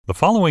The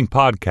following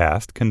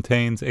podcast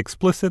contains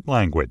explicit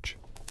language.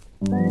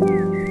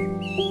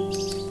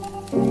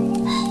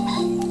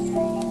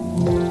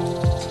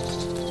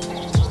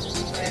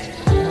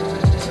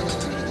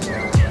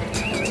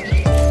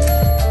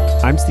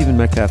 I'm Stephen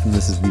Metcalf, and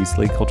this is the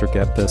Slate Culture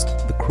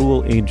Gabfest, The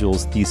Cruel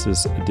Angels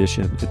Thesis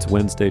Edition. It's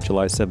Wednesday,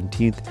 July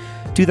 17th,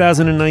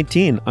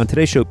 2019. On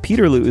today's show,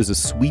 Peterloo is a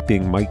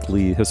sweeping Mike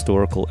Leigh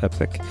historical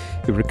epic.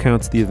 It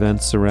recounts the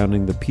events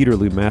surrounding the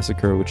Peterloo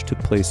Massacre, which took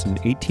place in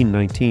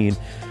 1819,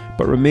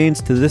 but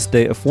remains to this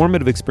day a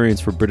formative experience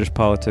for British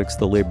politics,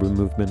 the labor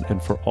movement,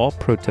 and for all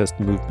protest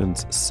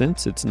movements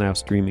since it's now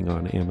streaming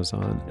on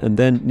Amazon. And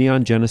then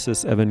Neon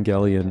Genesis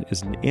Evangelion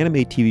is an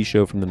anime TV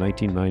show from the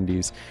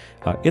 1990s.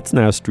 It's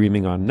now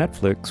streaming on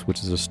Netflix, which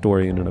is a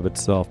story in and of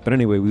itself. But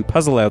anyway, we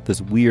puzzle out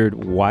this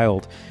weird,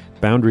 wild,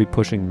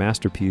 boundary-pushing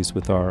masterpiece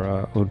with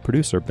our own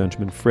producer,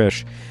 Benjamin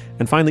Frisch.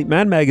 And finally,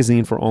 Mad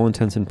Magazine, for all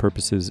intents and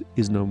purposes,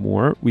 is no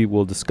more. We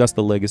will discuss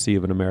the legacy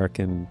of an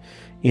American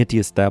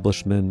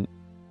anti-establishment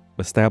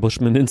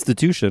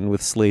institution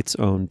with Slate's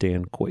own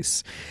Dan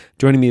Kois.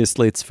 Joining me is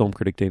Slate's film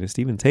critic Dana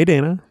Stevens. Hey,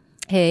 Dana.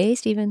 Hey,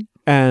 Stephen.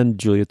 And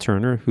Julia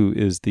Turner, who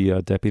is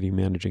the deputy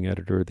managing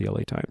editor of the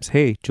LA Times.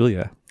 Hey,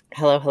 Julia.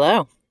 Hello,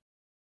 hello.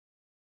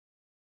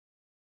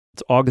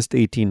 It's August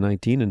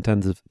 1819, and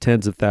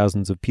tens of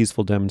thousands of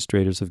peaceful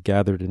demonstrators have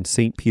gathered in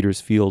St.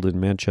 Peter's Field in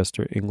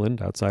Manchester,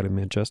 England, outside of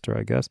Manchester,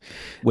 I guess.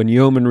 When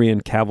yeomanry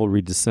and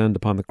cavalry descend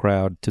upon the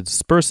crowd to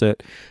disperse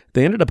it,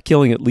 they ended up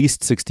killing at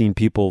least 16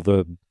 people.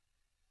 The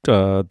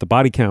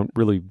body count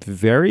really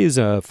varies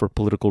for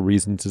political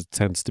reasons. It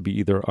tends to be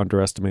either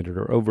underestimated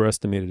or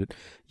overestimated.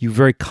 You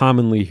very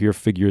commonly hear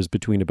figures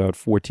between about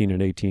 14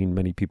 and 18,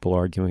 many people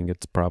arguing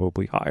it's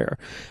probably higher,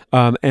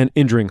 and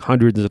injuring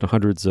hundreds and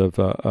hundreds of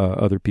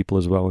other people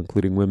as well,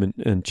 including women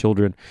and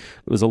children.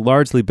 It was a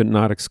largely but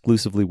not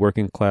exclusively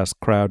working class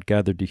crowd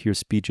gathered to hear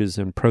speeches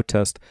and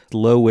protest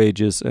low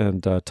wages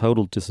and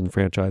total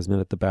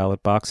disenfranchisement at the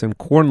ballot box and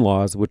corn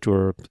laws, which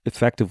were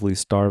effectively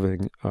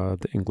starving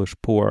the English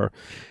poor.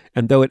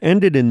 And though it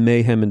ended in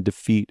mayhem and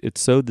defeat, it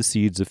sowed the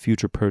seeds of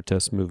future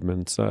protest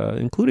movements,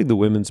 including the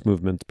women's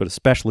movement, but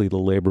especially the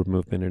labor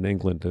movement in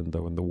England and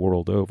the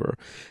world over.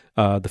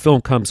 The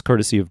film comes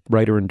courtesy of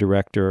writer and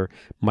director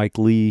Mike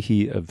Leigh,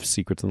 he of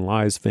Secrets and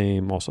Lies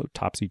fame, also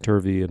Topsy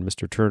Turvy and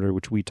Mr. Turner,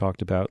 which we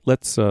talked about.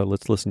 Let's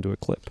listen to a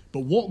clip.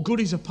 But what good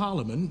is a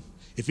parliament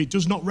if it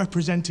does not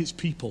represent its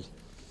people?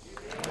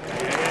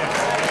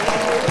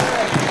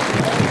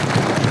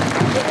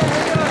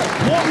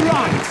 What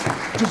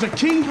right does a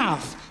king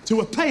have to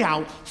a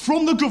payout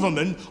from the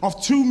government of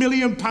 £2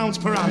 million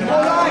per annum?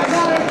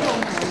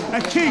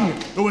 A king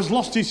who has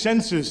lost his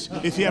senses,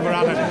 if he ever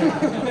had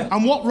any.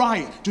 And what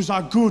right does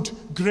our good,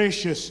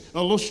 gracious,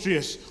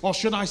 illustrious, or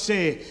should I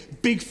say,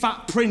 big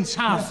fat prince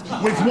have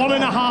with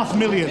 £1.5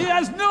 million? He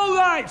has no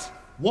right!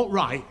 What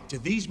right do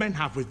these men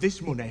have with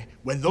this money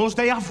when those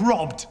they have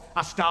robbed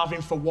are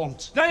starving for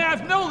want? They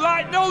have no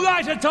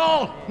right at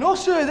all! No,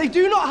 sir, they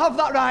do not have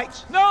that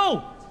right.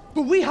 No!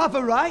 But we have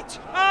a right.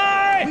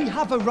 Aye! We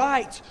have a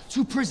right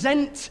to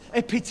present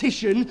a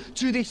petition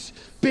to this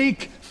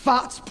big,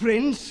 fat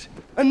prince,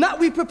 and that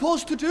we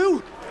propose to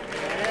do.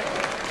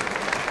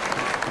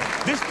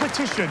 This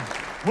petition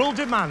will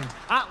demand,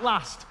 at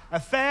last, a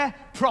fair,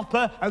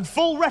 proper, and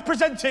full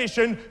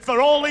representation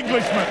for all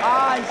Englishmen.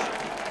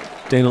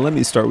 Aye. Dana, let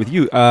me start with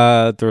you.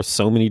 There are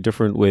so many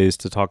different ways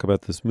to talk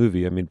about this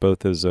movie. I mean,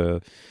 both as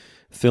a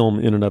film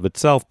in and of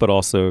itself, but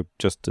also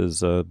just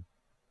as a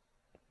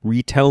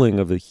retelling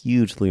of a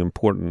hugely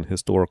important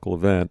historical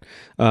event.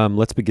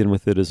 Let's begin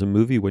with it as a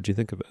movie. What'd you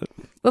think of it?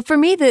 Well, for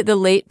me, the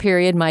late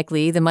period Mike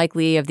Leigh, the Mike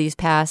Leigh of these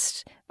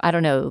past,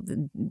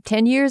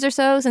 10 years or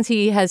so, since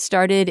he has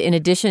started, in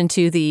addition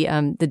to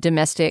the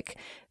domestic,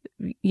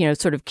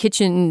 sort of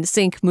kitchen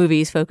sink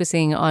movies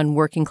focusing on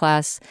working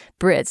class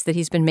Brits that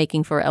he's been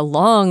making for a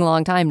long,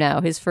 long time now.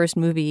 His first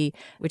movie,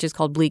 which is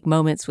called Bleak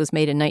Moments, was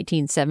made in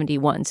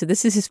 1971. So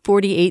this is his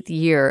 48th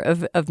year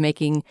of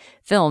making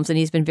films, and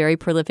he's been very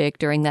prolific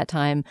during that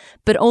time.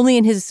 But only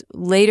in his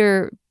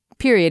later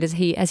period as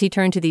he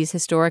turned to these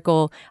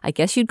historical, I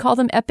guess you'd call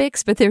them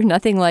epics, but they're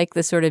nothing like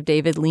the sort of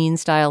David Lean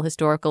style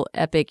historical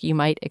epic you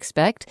might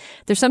expect.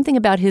 There's something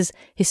about his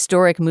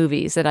historic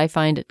movies that I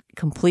find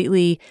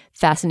completely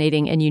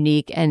fascinating and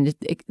unique, and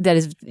that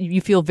is, you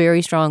feel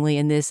very strongly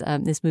in this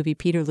movie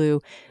Peterloo,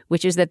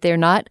 which is that they're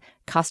not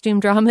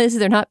costume dramas,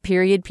 they're not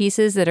period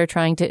pieces that are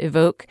trying to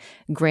evoke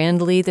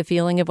grandly the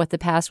feeling of what the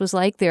past was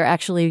like. They're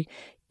actually,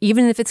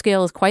 even if its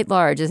scale is quite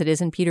large, as it is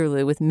in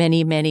Peterloo, with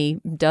many, many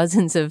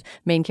dozens of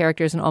main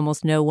characters and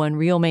almost no one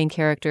real main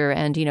character,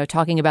 and,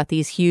 talking about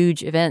these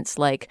huge events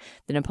like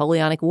the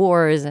Napoleonic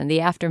Wars and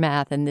the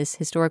aftermath and this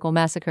historical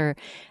massacre,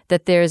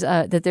 that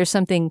there's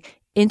something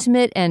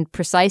intimate and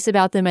precise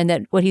about them, and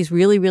that what he's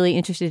really, really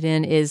interested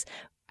in is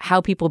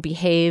how people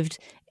behaved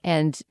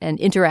and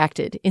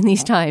interacted in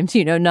these times,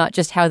 not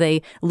just how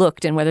they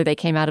looked and whether they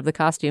came out of the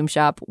costume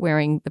shop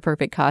wearing the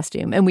perfect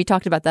costume. And we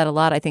talked about that a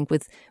lot, I think,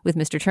 with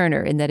Mr.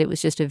 Turner, in that it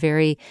was just a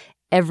very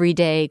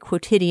everyday,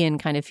 quotidian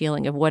kind of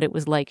feeling of what it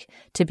was like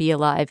to be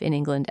alive in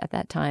England at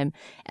that time.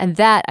 And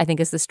that, I think,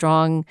 is the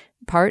strong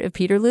part of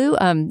Peterloo.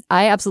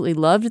 I absolutely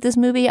loved this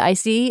movie. I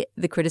see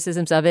the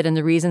criticisms of it and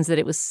the reasons that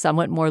it was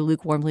somewhat more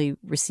lukewarmly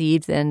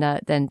received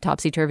than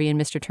Topsy Turvy and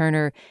Mr.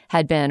 Turner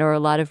had been, or a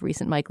lot of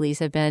recent Mike Leighs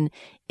have been,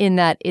 in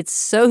that it's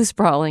so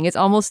sprawling. It's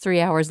almost 3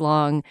 hours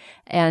long,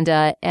 and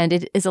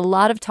it is a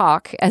lot of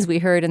talk, as we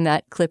heard in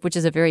that clip, which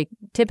is a very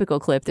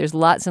typical clip. There's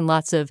lots and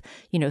lots of,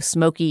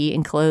 smoky,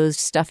 enclosed,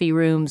 stuffy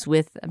rooms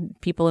with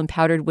people in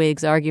powdered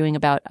wigs arguing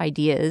about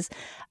ideas.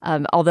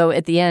 Although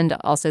at the end,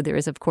 also, there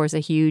is, of course, a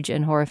huge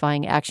and horrifying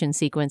action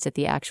sequence at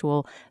the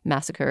actual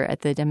massacre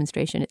at the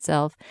demonstration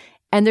itself.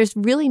 And there's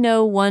really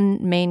no one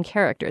main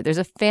character. There's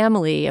a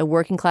family, a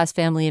working class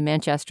family in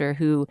Manchester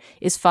who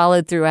is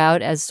followed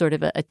throughout as sort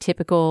of a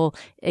typical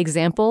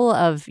example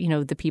of,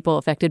 the people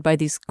affected by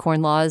these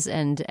corn laws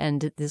and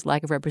this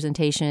lack of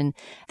representation.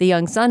 The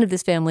young son of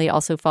this family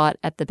also fought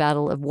at the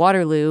Battle of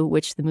Waterloo,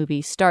 which the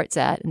movie starts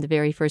at. And the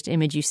very first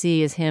image you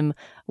see is him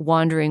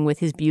wandering with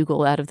his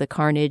bugle out of the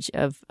carnage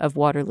of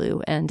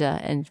Waterloo.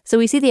 And so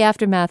we see the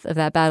aftermath of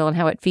that battle and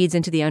how it feeds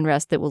into the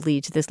unrest that will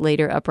lead to this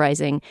later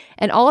uprising.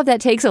 And all of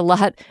that takes a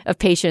lot of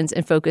patience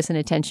and focus and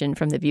attention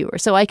from the viewer.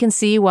 So I can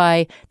see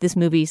why this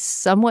movie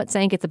somewhat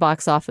sank at the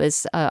box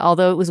office.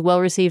 Although it was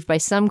well received by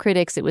some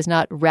critics, it was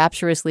not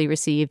rapturously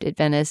received at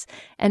Venice.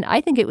 And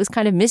I think it was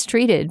kind of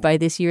mistreated by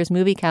this year's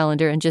movie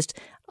calendar and just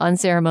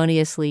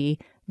unceremoniously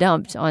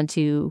dumped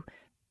onto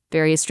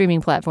various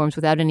streaming platforms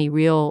without any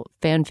real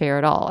fanfare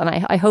at all. And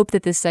I hope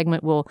that this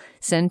segment will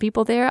send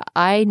people there.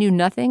 I knew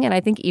nothing, and I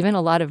think even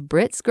a lot of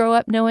Brits grow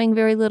up knowing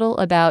very little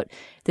about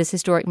this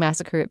historic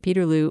massacre at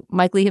Peterloo.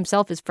 Mike Leigh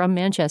himself is from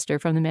Manchester,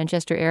 from the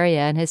Manchester area,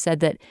 and has said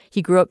that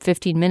he grew up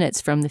 15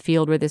 minutes from the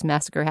field where this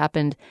massacre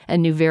happened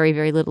and knew very,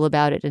 very little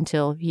about it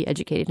until he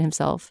educated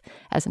himself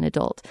as an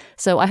adult.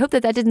 So I hope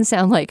that didn't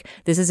sound like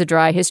this is a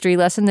dry history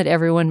lesson that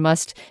everyone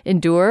must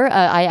endure.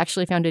 I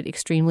actually found it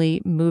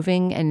extremely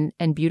moving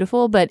and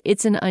beautiful, but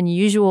it's an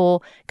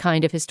unusual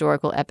kind of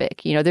historical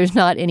epic. There's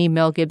not any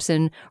Mel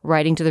Gibson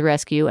riding to the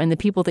rescue, and the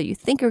people that you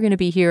think are going to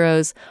be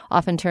heroes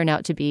often turn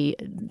out to be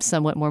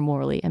somewhat more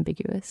morally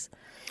ambiguous.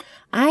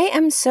 I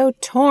am so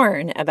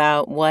torn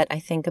about what I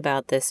think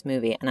about this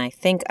movie, and I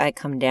think I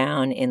come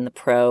down in the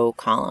pro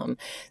column.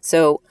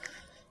 So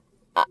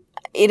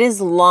it is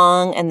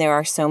long, and there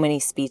are so many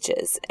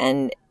speeches,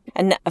 and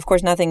of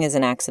course, nothing is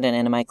an accident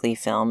in a Mike Leigh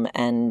film,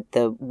 and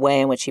the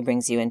way in which he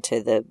brings you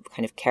into the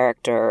kind of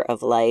character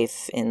of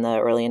life in the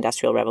early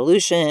Industrial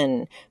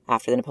Revolution,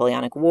 after the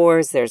Napoleonic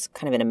Wars. There's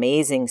kind of an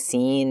amazing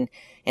scene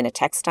in a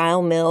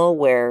textile mill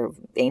where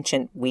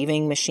ancient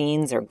weaving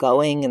machines are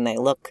going, and they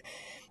look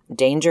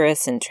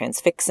dangerous and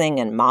transfixing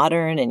and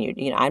modern. And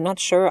I'm not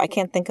sure. I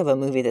can't think of a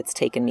movie that's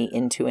taken me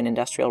into an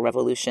Industrial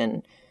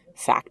Revolution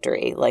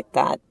factory like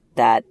that.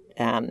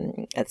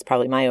 That's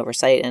probably my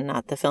oversight and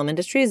not the film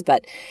industry's,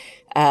 but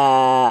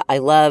I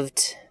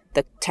loved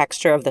the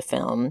texture of the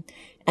film,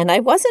 and I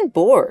wasn't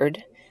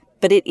bored,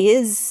 but it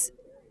is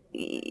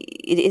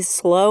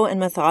slow and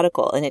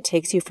methodical, and it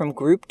takes you from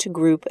group to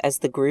group as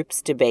the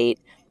groups debate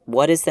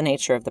what is the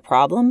nature of the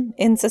problem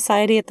in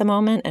society at the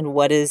moment and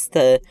what is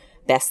the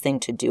best thing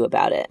to do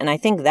about it. And I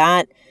think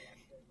that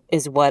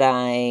is what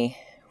I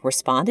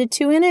responded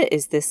to in it,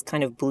 is this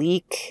kind of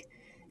bleak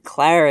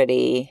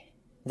clarity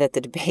that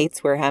the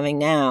debates we're having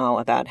now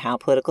about how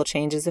political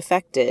change is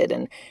affected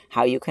and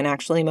how you can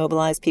actually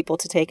mobilize people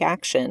to take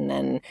action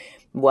and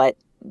what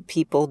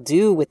people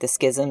do with the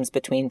schisms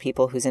between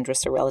people whose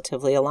interests are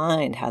relatively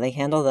aligned, how they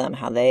handle them,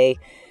 how they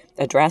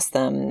address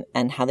them,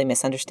 and how they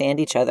misunderstand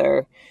each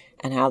other,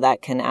 and how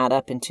that can add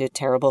up into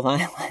terrible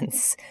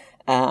violence.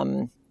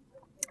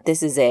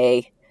 This is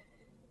a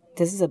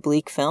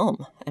bleak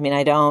film. I mean,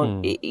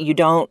 you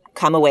don't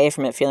come away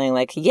from it feeling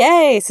like,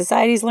 yay,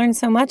 society's learned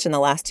so much in the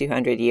last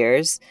 200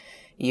 years.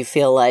 You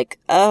feel like,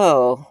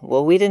 oh,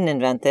 well, we didn't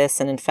invent this.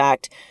 And in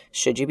fact,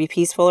 should you be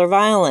peaceful or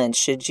violent?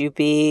 Should you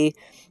be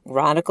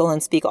radical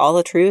and speak all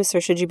the truths, or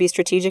should you be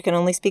strategic and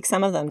only speak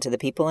some of them to the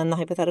people in the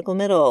hypothetical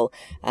middle?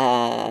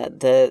 It's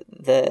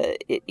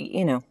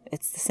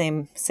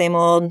the same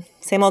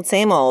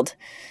old,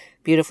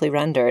 beautifully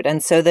rendered.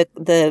 And so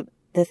the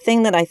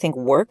thing that I think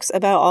works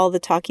about all the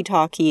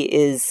talkie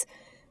is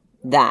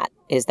that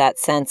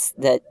sense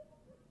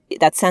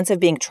of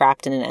being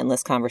trapped in an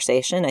endless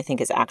conversation, I think,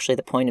 is actually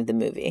the point of the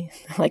movie.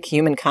 Like,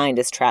 humankind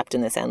is trapped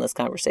in this endless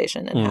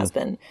conversation and has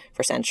been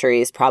for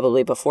centuries,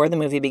 probably before the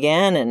movie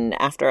began and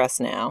after us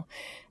now.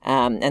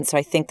 And so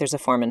I think there's a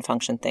form and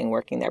function thing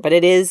working there. But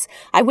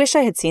I wish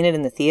I had seen it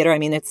in the theater. I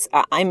mean,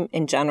 I'm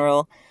in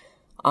general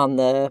on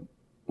the,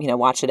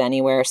 watch it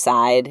anywhere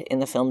side in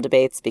the film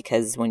debates,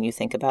 because when you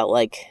think about,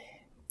 like,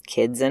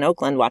 kids in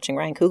Oakland watching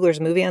Ryan Coogler's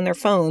movie on their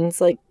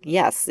phones, like,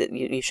 yes,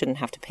 you shouldn't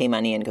have to pay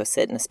money and go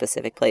sit in a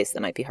specific place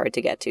that might be hard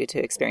to get to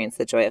experience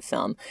the joy of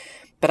film.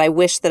 But I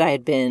wish that I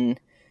had been,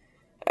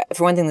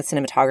 for one thing, the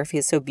cinematography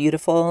is so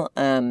beautiful.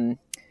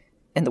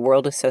 and the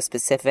world is so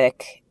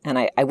specific. And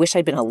I wish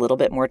I'd been a little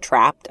bit more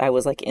trapped. I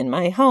was like in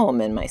my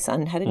home, and my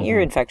son had an ear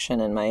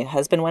infection, and my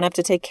husband went up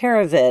to take care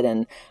of it.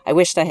 And I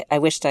wished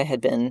I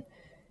had been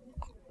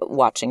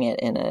watching it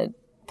in a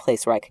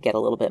place where I could get a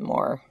little bit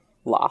more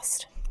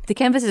lost. The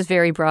canvas is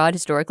very broad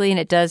historically, and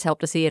it does help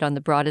to see it on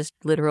the broadest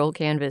literal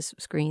canvas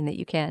screen that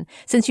you can.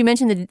 Since you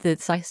mentioned the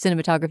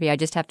cinematography, I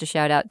just have to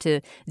shout out to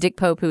Dick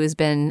Pope, who has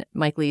been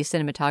Mike Leigh's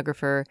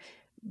cinematographer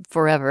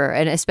forever,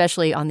 and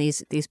especially on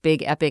these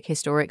big epic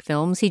historic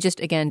films. He just,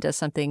 again, does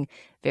something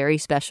very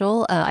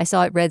special. I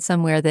saw it read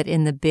somewhere that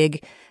in the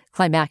big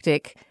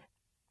climactic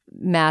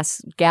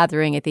mass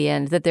gathering at the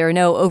end, that there are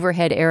no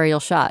overhead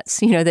aerial shots,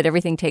 that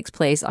everything takes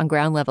place on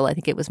ground level. I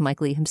think it was Mike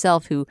Leigh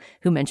himself who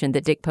mentioned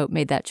that Dick Pope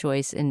made that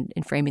choice in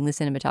framing the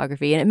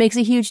cinematography. And it makes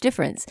a huge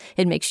difference.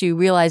 It makes you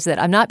realize that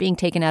I'm not being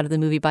taken out of the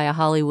movie by a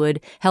Hollywood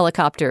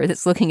helicopter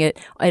that's looking at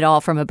it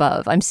all from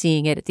above. I'm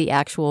seeing it at the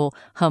actual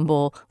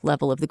humble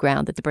level of the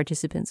ground that the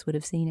participants would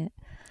have seen it.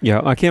 Yeah,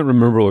 I can't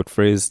remember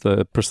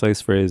the precise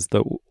phrase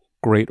the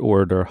great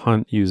orator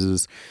Hunt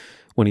uses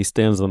when he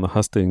stands on the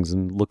hustings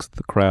and looks at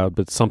the crowd,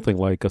 but something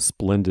like a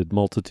splendid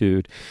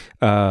multitude.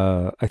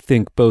 I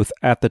think both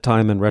at the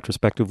time and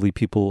retrospectively,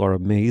 people are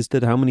amazed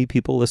at how many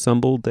people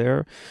assembled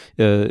there.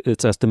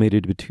 It's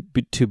estimated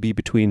to be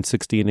between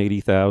 60 and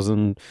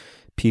 80,000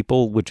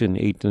 people, which in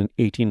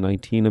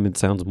 1819, it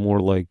sounds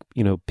more like,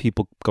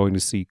 people going to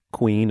see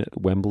Queen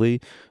at Wembley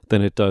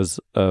than it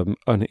does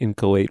an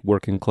inchoate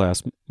working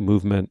class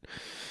movement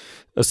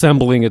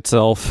assembling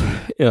itself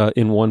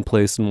in one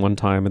place and one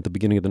time at the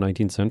beginning of the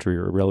 19th century,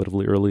 or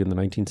relatively early in the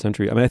 19th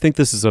century. I think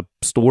this is a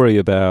story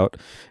about,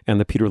 and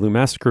the Peterloo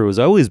Massacre has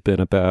always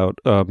been about,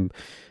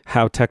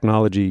 how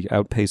technology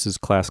outpaces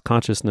class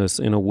consciousness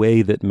in a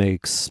way that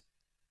makes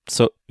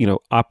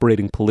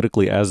operating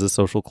politically as a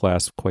social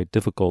class quite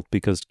difficult,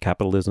 because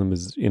capitalism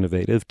is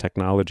innovative,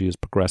 technology is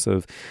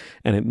progressive,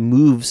 and it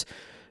moves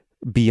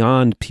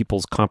beyond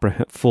people's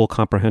full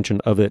comprehension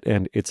of it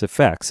and its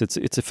effects.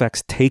 Its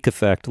effects take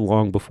effect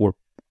long before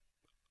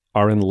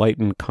our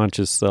enlightened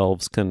conscious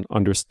selves can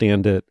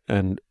understand it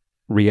and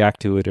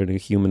react to it in a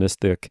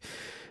humanistic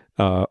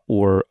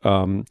or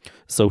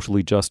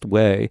socially just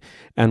way.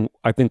 And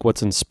I think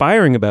what's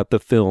inspiring about the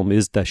film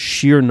is the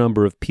sheer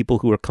number of people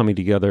who are coming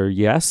together,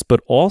 yes,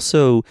 but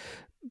also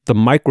the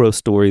micro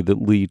story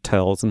that Leigh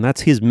tells, and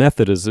that's his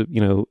method as a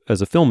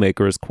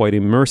filmmaker, is quite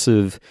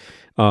immersive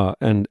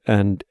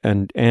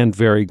and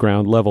very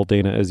ground level,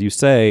 Dana, as you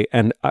say.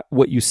 And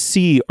what you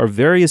see are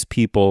various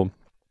people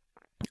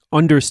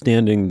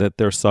understanding that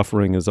their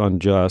suffering is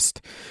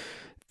unjust.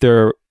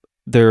 They're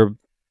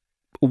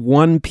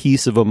one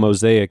piece of a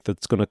mosaic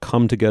that's going to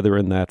come together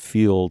in that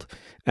field,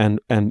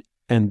 and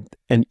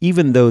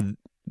even though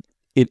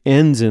it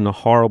ends in a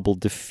horrible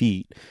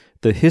defeat,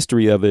 the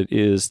history of it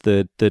is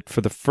that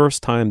for the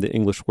first time, the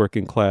English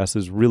working class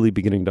is really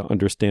beginning to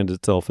understand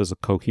itself as a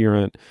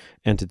coherent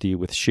entity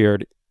with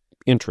shared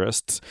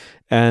interests.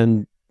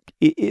 And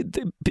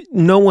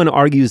no one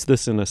argues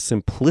this in a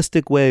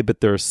simplistic way,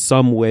 but there's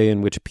some way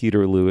in which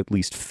Peterloo at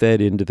least fed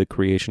into the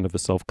creation of a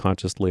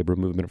self-conscious labor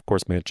movement. Of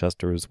course,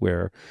 Manchester is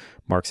where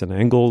Marx and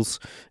Engels,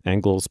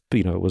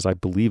 was, I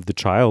believe, the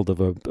child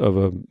of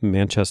a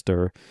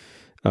Manchester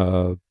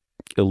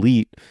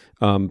elite,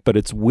 but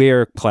it's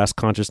where class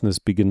consciousness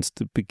begins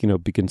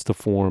to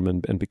form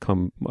and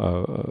become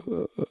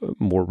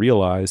more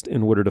realized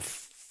in order to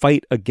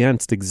fight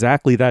against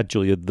exactly that,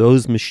 Julia,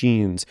 those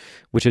machines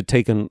which had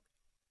taken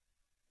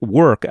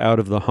work out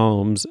of the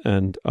homes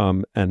and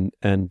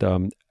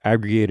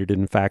aggregated it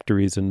in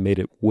factories and made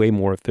it way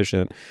more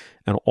efficient,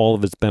 and all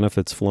of its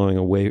benefits flowing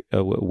away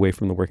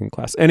from the working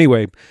class.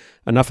 Anyway,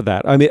 enough of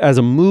that. As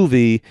a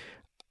movie,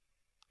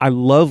 I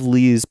love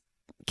Leigh's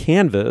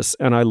canvas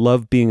and I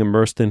love being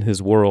immersed in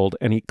his world,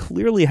 and he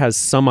clearly has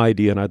some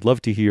idea, and I'd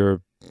love to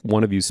hear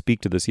one of you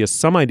speak to this. He has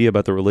some idea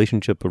about the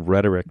relationship of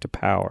rhetoric to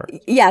power.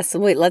 Yes.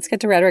 Wait, let's get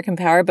to rhetoric and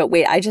power. But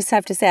wait, I just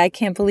have to say, I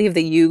can't believe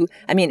that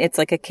it's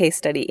like a case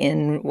study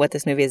in what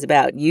this movie is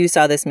about. You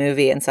saw this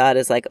movie and saw it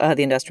as like,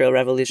 the Industrial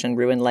Revolution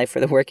ruined life for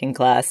the working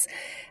class.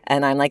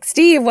 And I'm like,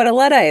 Steve, what a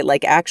Luddite.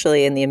 Like,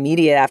 actually, in the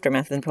immediate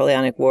aftermath of the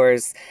Napoleonic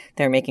Wars,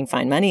 they're making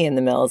fine money in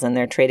the mills and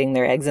they're trading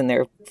their eggs and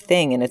their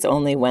thing. And it's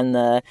only when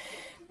the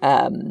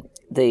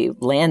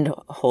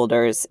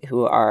landholders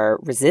who are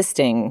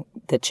resisting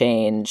the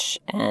change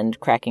and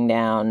cracking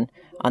down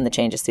on the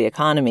changes to the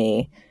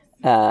economy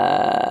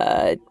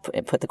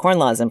put the Corn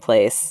Laws in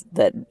place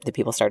that the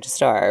people start to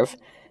starve.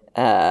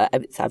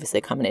 It's obviously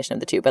a combination of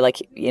the two. But,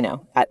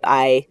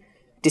 I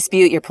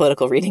dispute your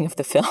political reading of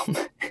the film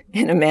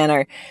in a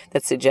manner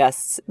that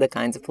suggests the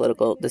kinds of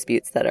political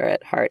disputes that are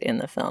at heart in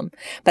the film.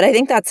 But I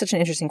think that's such an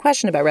interesting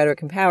question about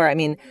rhetoric and power.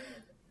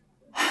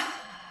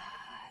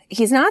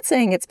 He's not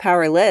saying it's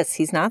powerless.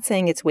 He's not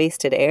saying it's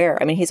wasted air.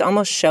 He's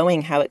almost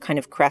showing how it kind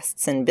of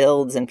crests and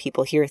builds and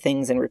people hear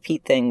things and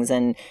repeat things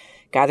and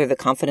gather the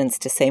confidence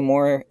to say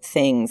more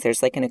things.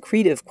 There's like an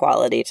accretive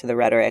quality to the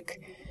rhetoric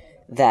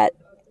that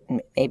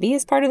maybe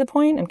is part of the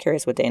point. I'm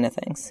curious what Dana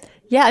thinks.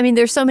 Yeah, I mean,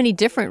 there's so many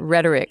different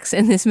rhetorics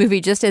in this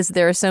movie, just as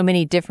there are so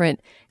many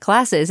different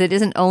classes. It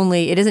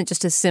isn't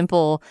just a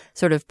simple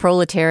sort of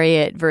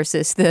proletariat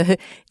versus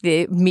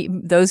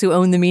those who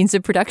own the means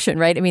of production,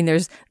 right? I mean,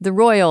 there's the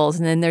royals,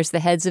 and then there's the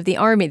heads of the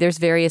army. There's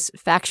various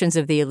factions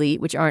of the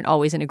elite, which aren't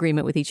always in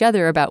agreement with each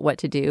other about what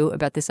to do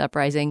about this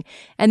uprising.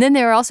 And then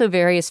there are also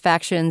various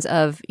factions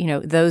of,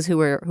 those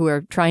who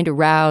are trying to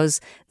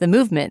rouse the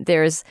movement.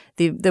 There's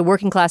the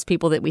working class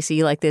people that we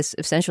see, like this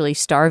essentially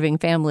starving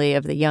family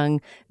of the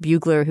young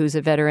bugler who's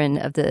a veteran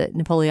of the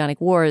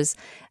Napoleonic Wars.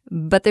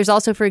 But there's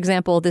also, for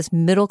example, this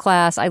middle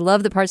class. I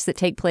love the parts that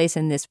take place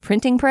in this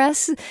printing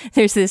press.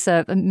 There's this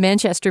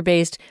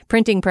Manchester-based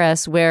printing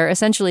press where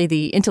essentially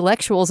the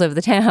intellectuals of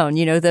the town,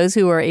 those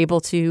who are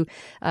able to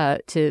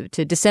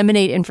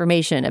disseminate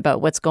information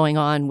about what's going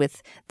on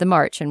with the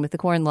march and with the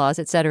Corn Laws,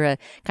 et cetera,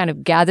 kind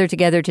of gather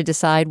together to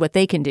decide what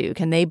they can do.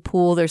 Can they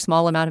pool their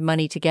small amount of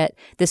money to get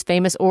this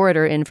famous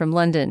orator in from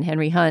London,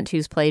 Henry Hunt,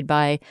 who's played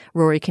by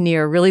Rory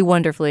Kinnear really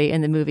wonderfully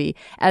in the movie,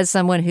 as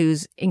someone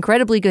who's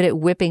incredibly good at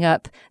whipping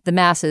up the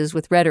masses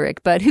with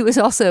rhetoric, but who is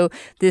also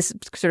this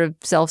sort of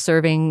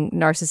self-serving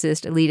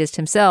narcissist elitist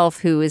himself,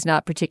 who is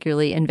not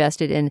particularly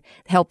invested in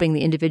helping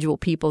the individual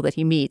people that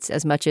he meets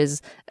as much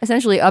as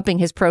essentially upping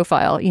his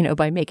profile,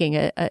 by making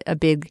a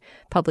big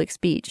public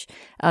speech.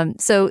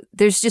 So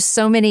there's just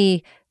so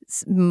many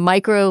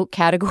micro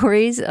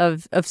categories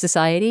of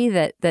society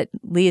that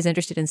Lee is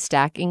interested in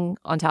stacking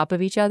on top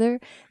of each other,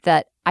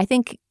 that I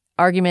think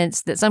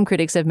arguments that some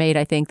critics have made,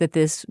 I think, that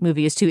this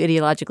movie is too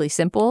ideologically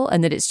simple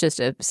and that it's just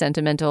a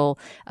sentimental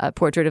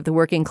portrait of the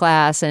working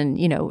class and,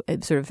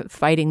 sort of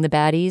fighting the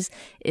baddies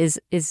is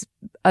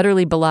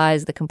utterly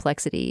belies the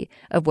complexity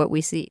of what we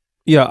see.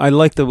 Yeah, I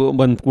like the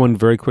one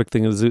very quick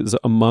thing is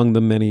among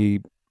the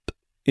many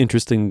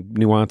interesting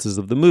nuances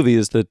of the movie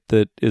is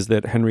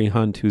that Henry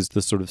Hunt, who's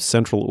the sort of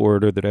central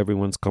orator that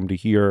everyone's come to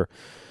hear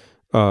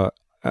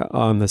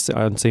on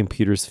St.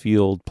 Peter's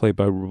Field, played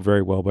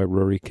very well by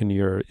Rory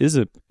Kinnear,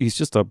 he's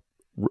sort of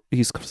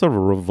a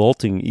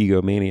revolting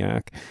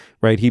egomaniac,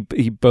 right?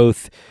 He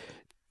both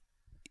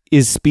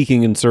is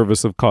speaking in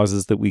service of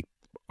causes that we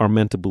are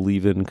meant to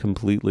believe in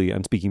completely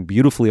and speaking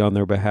beautifully on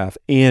their behalf,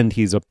 and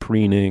he's a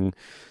preening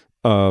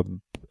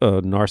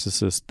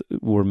narcissist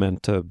we're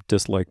meant to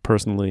dislike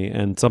personally.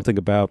 And something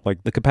about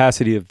like the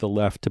capacity of the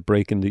left to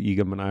break into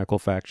egomaniacal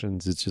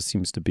factions, it just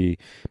seems to be,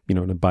 an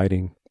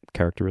abiding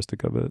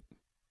characteristic of it.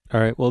 All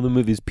right. Well, the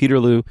movie's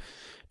Peterloo,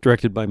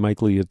 directed by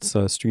Mike Leigh. It's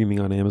streaming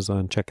on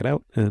Amazon. Check it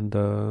out and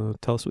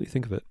tell us what you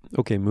think of it.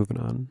 Okay, moving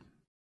on.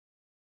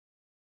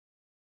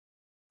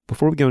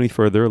 Before we go any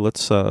further,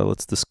 let's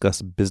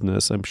discuss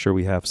business. I'm sure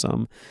we have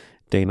some.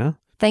 Dana?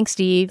 Thanks,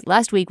 Steve.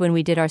 Last week when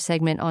we did our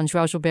segment on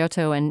João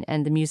Gilberto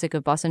and the music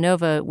of Bossa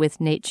Nova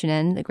with Nate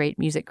Chinen, the great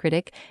music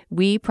critic,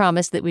 we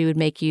promised that we would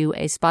make you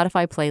a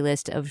Spotify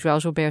playlist of João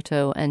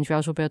Gilberto and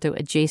João Gilberto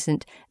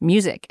adjacent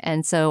music.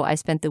 And so I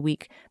spent the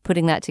week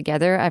putting that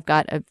together. I've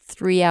got a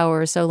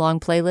 3-hour or so long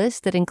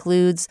playlist that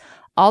includes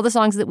all the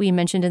songs that we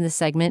mentioned in this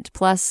segment,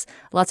 plus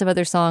lots of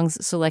other songs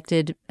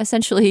selected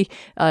essentially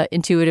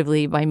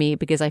intuitively by me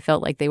because I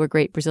felt like they were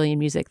great Brazilian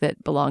music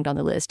that belonged on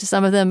the list.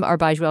 Some of them are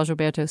by João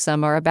Gilberto,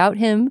 some are about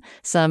him,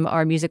 some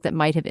are music that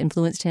might have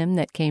influenced him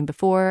that came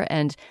before,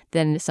 and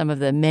then some of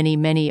the many,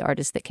 many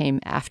artists that came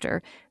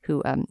after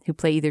who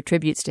play either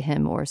tributes to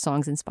him or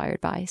songs inspired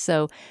by.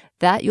 So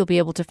that you'll be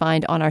able to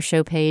find on our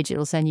show page.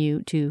 It'll send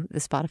you to the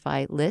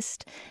Spotify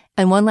list.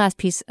 And one last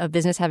piece of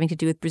business having to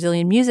do with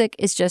Brazilian music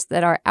is just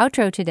that our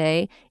outro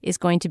today is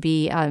going to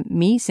be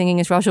me singing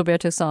a João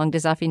Gilberto song,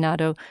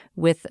 Desafinado,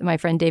 with my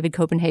friend David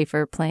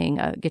Copenhaver playing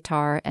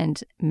guitar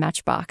and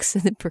matchbox,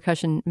 the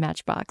percussion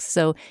matchbox.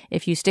 So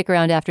if you stick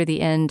around after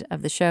the end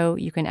of the show,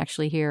 you can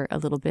actually hear a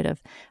little bit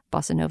of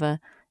Bossa Nova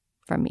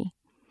from me.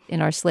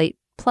 In our Slate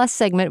Plus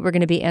segment, we're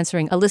going to be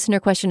answering a listener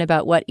question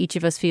about what each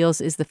of us feels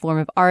is the form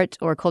of art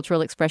or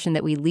cultural expression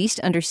that we least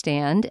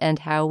understand and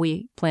how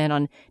we plan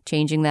on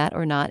changing that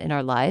or not in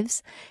our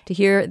lives. To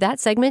hear that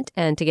segment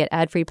and to get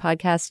ad-free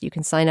podcasts, you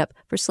can sign up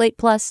for Slate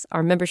Plus,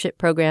 our membership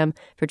program.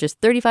 For just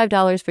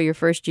 $35 for your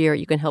first year,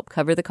 you can help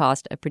cover the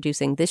cost of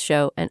producing this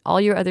show and all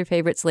your other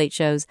favorite Slate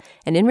shows.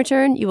 And in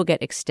return, you will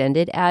get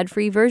extended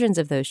ad-free versions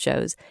of those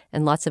shows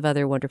and lots of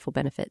other wonderful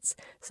benefits.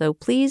 So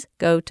please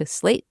go to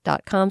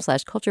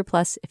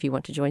slate.com/cultureplus if you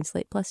want to join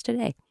Slate Plus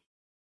today.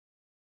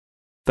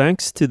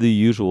 Thanks to the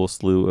usual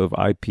slew of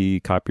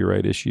IP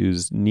copyright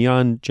issues,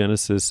 Neon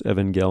Genesis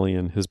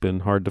Evangelion has been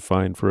hard to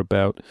find for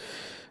about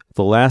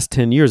the last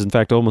 10 years. In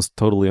fact, almost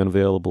totally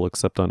unavailable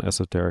except on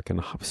esoteric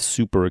and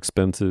super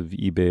expensive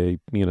eBay,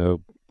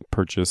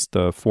 purchased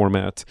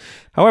format.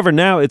 However,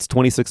 now it's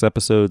 26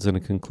 episodes and a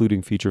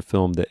concluding feature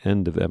film, The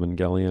End of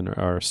Evangelion,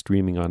 are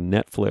streaming on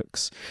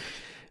Netflix.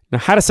 Now,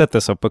 how to set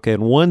this up? Okay,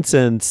 in one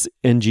sense,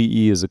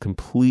 NGE is a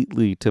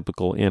completely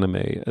typical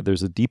anime.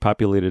 There's a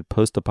depopulated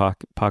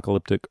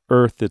post-apocalyptic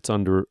Earth that's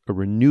under a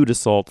renewed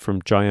assault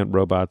from giant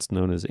robots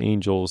known as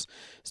angels.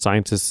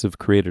 Scientists have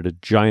created a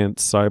giant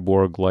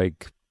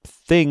cyborg-like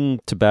thing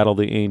to battle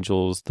the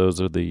angels. Those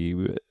are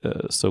the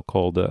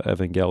so-called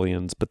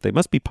Evangelions, but they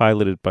must be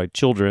piloted by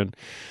children.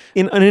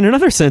 In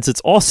another sense,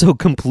 it's also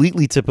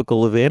completely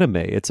typical of anime.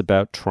 It's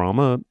about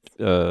trauma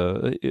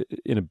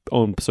in a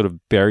own sort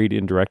of buried,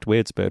 indirect way.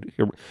 It's about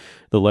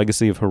the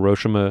legacy of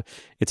Hiroshima.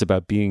 It's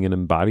about being an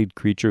embodied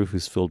creature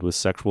who's filled with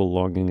sexual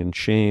longing and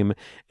shame.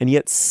 And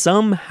yet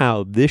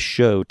somehow this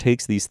show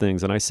takes these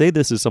things, and I say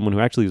this as someone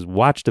who actually has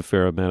watched a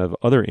fair amount of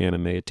other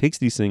anime, it takes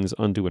these things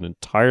onto an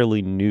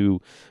entirely new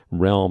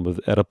realm of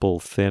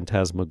Oedipal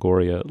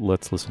phantasmagoria.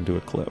 Let's listen to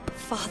a clip.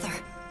 Father,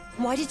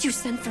 why did you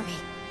send for me?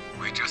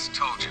 We just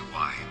told you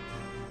why.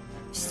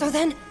 So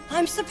then,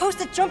 I'm supposed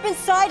to jump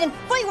inside and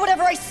fight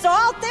whatever I saw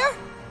out there?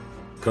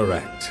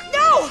 Correct.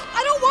 No!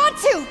 I don't want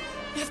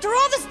to! After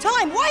all this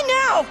time, why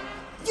now?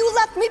 You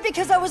left me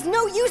because I was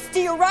no use to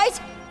you, right?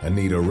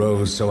 Anita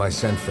rose, so I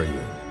sent for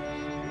you.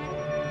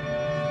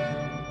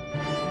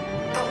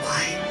 But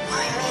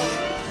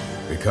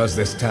why me? Because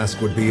this task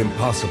would be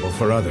impossible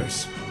for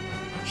others.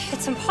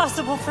 It's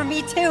impossible for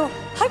me too.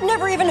 I've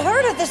never even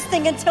heard of this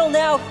thing until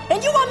now,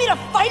 and you want me to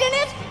fight in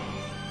it?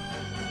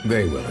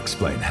 They will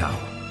explain how.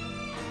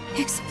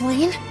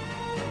 Explain?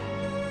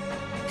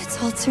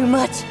 It's all too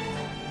much.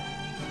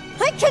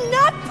 I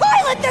cannot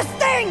pilot this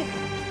thing!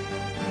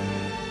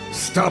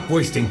 Stop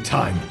wasting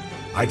time.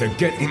 Either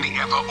get in the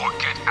Eva or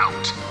get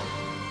out.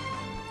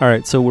 All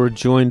right, so we're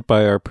joined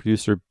by our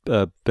producer,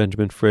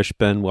 Benjamin Frisch.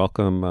 Ben,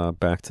 welcome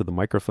back to the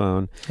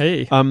microphone.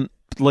 Hey.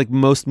 Like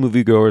most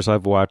moviegoers,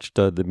 I've watched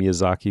the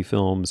Miyazaki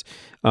films.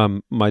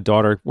 My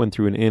daughter went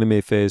through an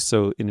anime phase,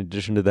 so in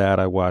addition to that,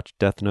 I watched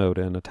Death Note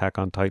and Attack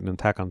on Titan.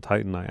 Attack on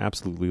Titan I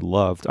absolutely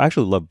loved. I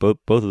actually loved both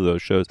of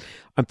those shows.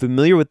 I'm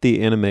familiar with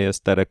the anime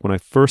aesthetic. When I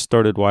first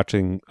started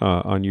watching,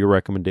 on your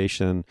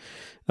recommendation,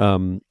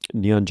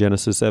 Neon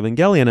Genesis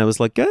Evangelion, I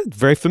was like,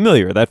 very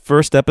familiar. That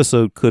first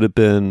episode could have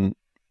been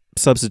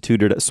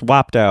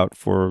swapped out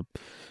for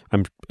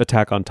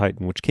Attack on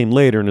Titan, which came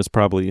later and is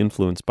probably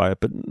influenced by it,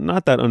 but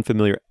not that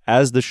unfamiliar.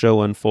 As the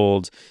show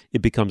unfolds,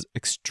 it becomes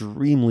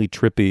extremely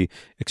trippy,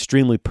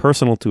 extremely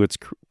personal to its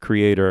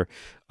creator,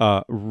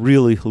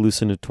 really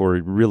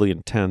hallucinatory, really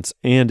intense,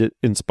 and it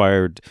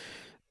inspired,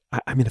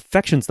 I mean,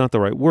 affection's not the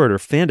right word, or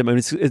fandom. I mean,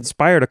 it's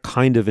inspired a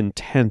kind of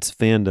intense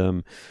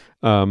fandom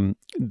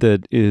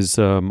that is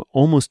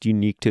almost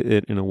unique to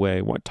it in a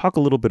way. Talk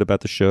a little bit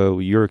about the show,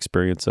 your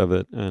experience of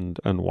it, and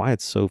why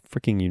it's so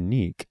freaking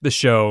unique. The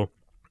show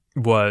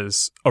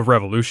was a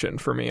revolution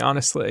for me,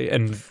 honestly.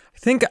 And I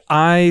think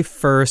I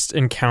first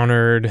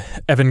encountered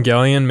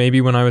Evangelion maybe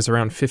when I was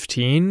around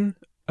 15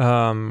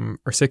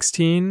 or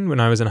 16, when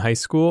I was in high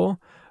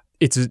school.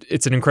 It's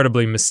an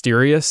incredibly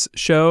mysterious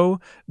show.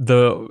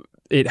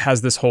 It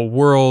has this whole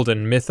world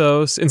and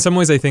mythos. In some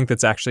ways, I think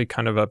that's actually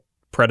kind of a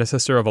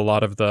predecessor of a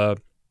lot of the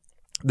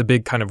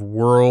big kind of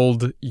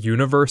world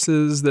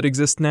universes that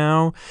exist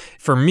now.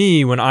 For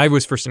me, when I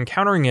was first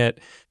encountering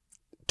it,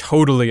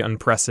 totally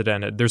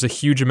unprecedented. There's a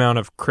huge amount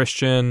of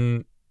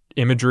Christian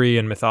imagery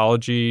and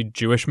mythology,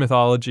 Jewish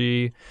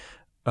mythology,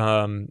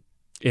 in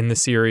the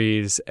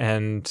series.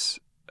 And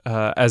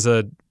as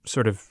a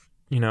sort of,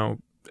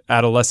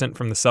 adolescent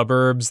from the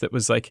suburbs, that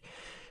was like,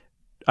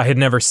 I had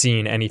never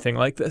seen anything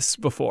like this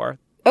before.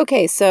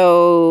 Okay,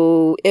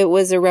 so it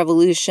was a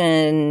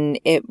revolution.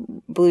 It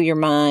blew your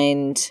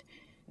mind.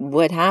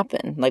 What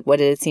happened? Like, what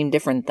did it seem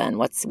different then?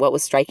 What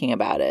was striking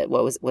about it?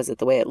 Was it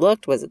the way it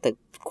looked? Was it the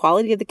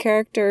quality of the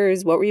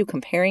characters? What were you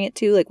comparing it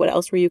to? Like, what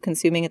else were you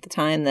consuming at the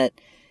time that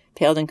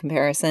paled in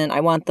comparison? I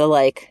want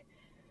the,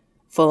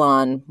 full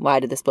on, why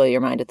did this blow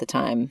your mind at the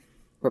time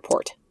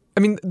report. I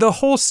mean, the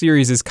whole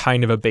series is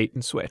kind of a bait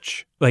and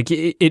switch. Like,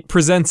 it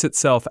presents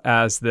itself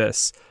as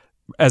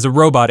a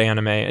robot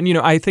anime. And,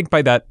 I think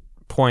by that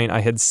point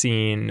I had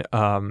seen,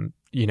 some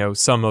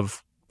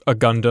of a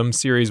Gundam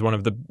series, one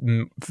of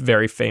the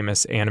very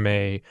famous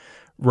anime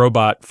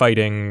robot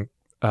fighting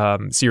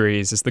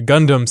series is the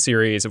Gundam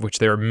series, of which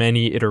there are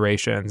many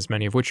iterations,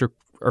 many of which are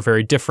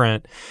very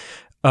different.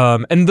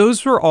 And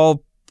those were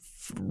all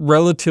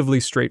relatively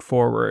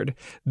straightforward.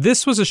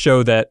 This was a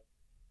show that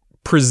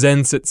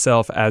presents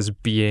itself as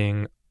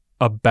being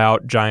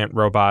about giant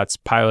robots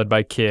piloted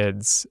by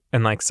kids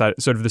and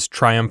sort of this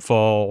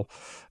triumphal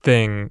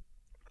thing.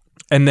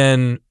 And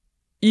then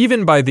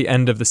even by the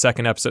end of the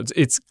second episode,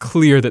 it's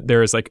clear that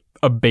there is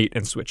a bait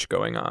and switch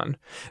going on,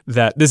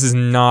 that this is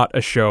not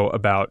a show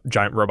about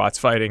giant robots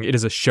fighting. It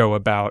is a show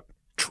about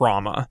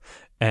trauma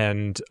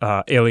and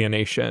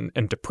alienation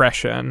and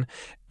depression,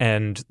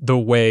 and the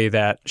way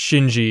that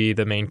Shinji,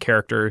 the main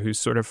character, who's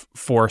sort of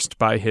forced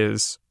by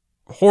his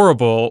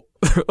horrible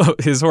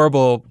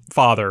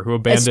father who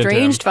abandoned him.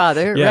 Estranged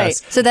father,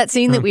 yes. Right. So that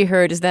scene that we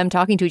heard is them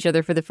talking to each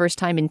other for the first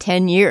time in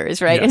 10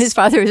 years, right? Yes. And his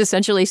father is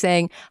essentially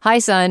saying, hi,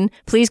 son,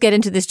 please get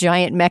into this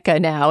giant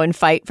mecha now and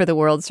fight for the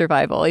world's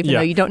survival, even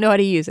though you don't know how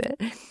to use it.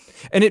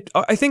 And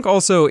I think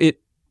also it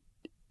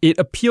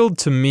appealed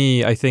to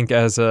me, I think,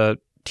 as a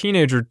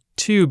teenager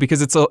too,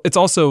 because it's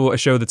also a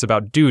show that's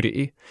about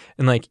duty.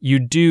 And you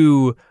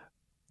do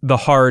the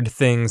hard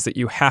things that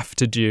you have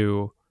to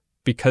do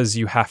because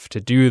you have to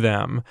do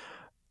them,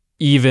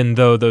 even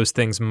though those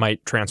things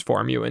might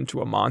transform you into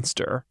a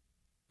monster.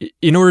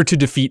 In order to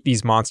defeat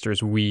these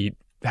monsters, we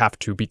have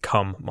to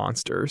become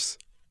monsters.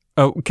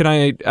 Oh, can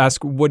I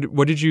ask,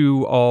 what did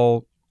you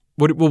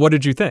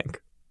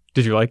think?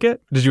 Did you like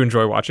it? Did you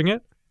enjoy watching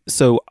it?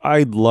 So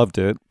I loved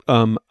it.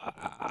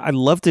 I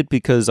loved it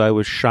because I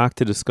was shocked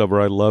to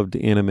discover I loved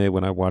anime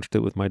when I watched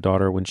it with my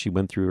daughter when she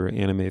went through her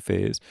anime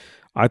phase.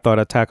 I thought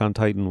Attack on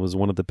Titan was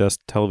one of the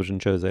best television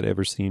shows I'd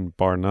ever seen,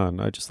 bar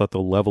none. I just thought the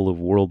level of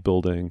world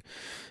building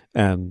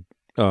and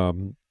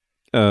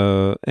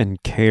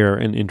care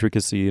and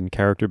intricacy and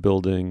character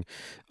building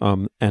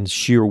and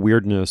sheer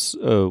weirdness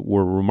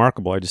were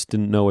remarkable. I just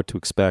didn't know what to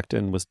expect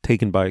and was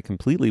taken by it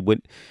completely.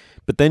 But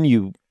then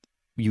you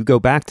go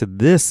back to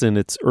this, and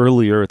it's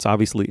earlier. It's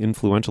obviously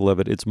influential of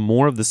it. It's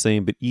more of the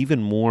same, but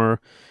even more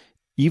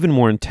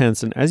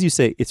intense. And as you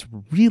say,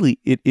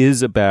 it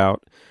is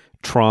about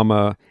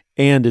trauma,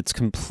 and it's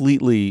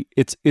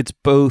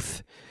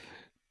both.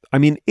 I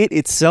mean, it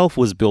itself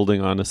was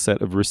building on a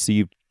set of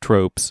received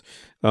tropes,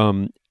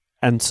 and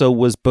so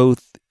was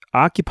both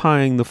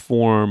occupying the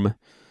form.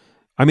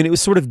 I mean, it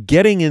was sort of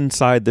getting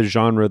inside the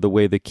genre the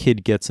way the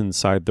kid gets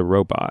inside the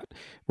robot,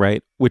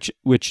 right? Which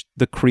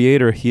the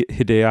creator,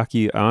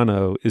 Hideaki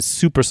Anno, is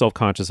super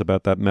self-conscious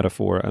about that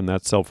metaphor and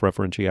that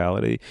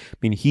self-referentiality. I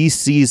mean, he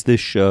sees this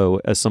show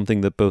as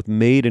something that both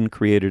made and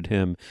created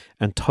him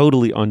and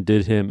totally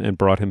undid him and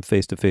brought him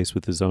face to face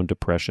with his own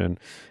depression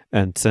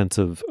and sense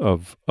of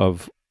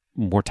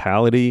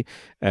mortality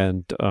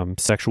and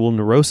sexual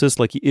neurosis.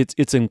 Like,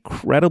 it's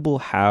incredible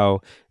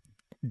how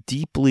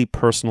deeply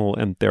personal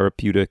and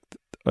therapeutic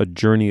a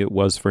journey it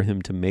was for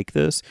him to make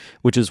this,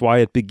 which is why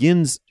it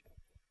begins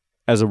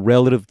as a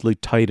relatively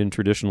tight and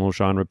traditional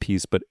genre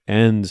piece, but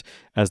ends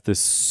as this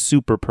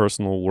super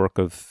personal work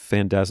of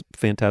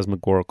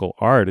phantasmagorical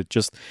art.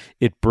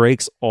 It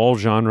breaks all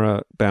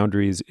genre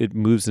boundaries. It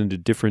moves into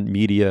different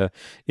media.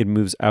 It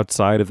moves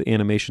outside of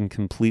animation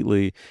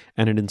completely,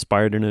 and it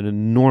inspired an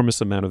enormous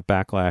amount of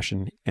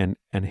backlash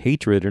and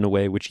hatred in a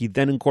way which he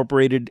then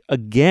incorporated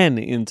again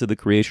into the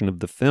creation of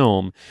the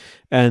film.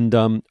 And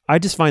I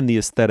just find the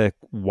aesthetic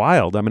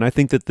wild. I mean, I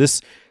think that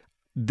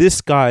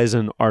this guy is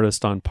an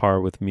artist on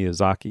par with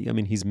Miyazaki. I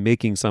mean, he's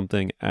making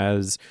something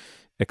as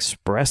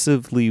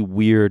expressively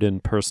weird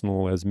and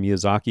personal as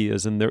Miyazaki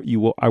is. And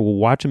I will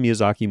watch a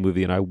Miyazaki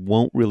movie and I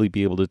won't really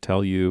be able to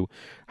tell you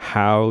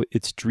how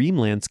its dream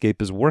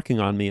landscape is working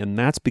on me. And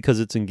that's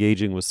because it's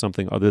engaging with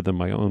something other than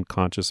my own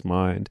conscious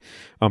mind.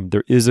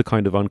 There is a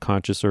kind of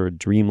unconscious or a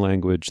dream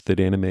language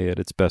that anime at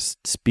its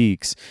best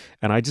speaks.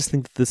 And I just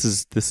think that this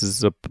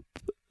is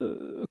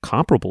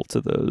comparable to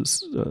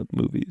those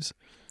movies.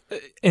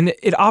 And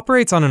it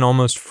operates on an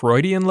almost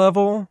Freudian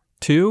level,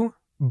 too,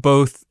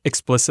 both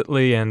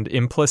explicitly and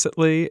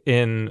implicitly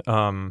in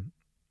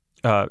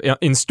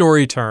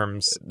story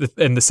terms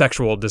and the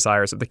sexual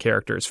desires of the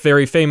characters.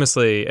 Very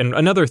famously, and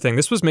another thing,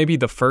 this was maybe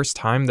the first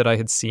time that I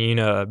had seen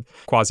a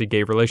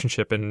quasi-gay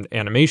relationship in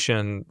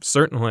animation,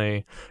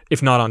 certainly,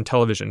 if not on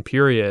television,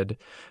 period.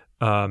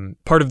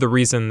 Part of the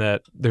reason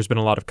that there's been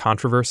a lot of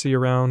controversy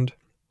around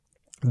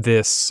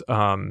this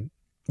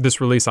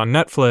release on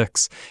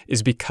Netflix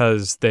is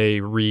because they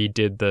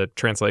redid the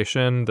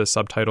translation, the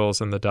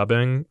subtitles, and the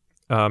dubbing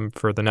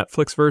for the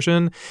Netflix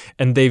version.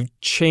 And they've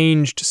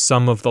changed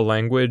some of the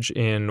language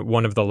in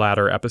one of the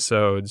latter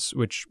episodes,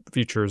 which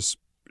features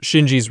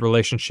Shinji's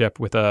relationship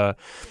with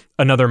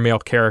another male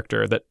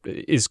character that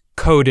is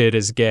coded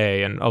as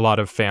gay. And a lot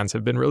of fans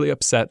have been really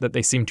upset that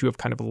they seem to have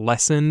kind of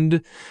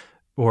lessened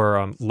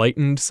or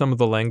lightened some of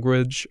the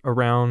language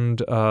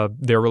around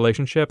their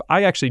relationship.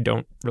 I actually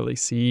don't really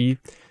see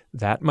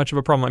that much of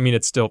a problem. I mean,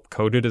 it's still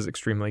coded as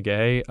extremely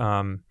gay.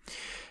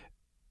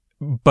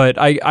 But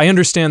I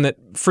understand that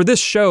for this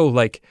show,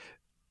 like,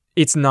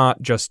 it's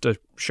not just a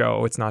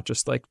show. It's not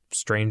just like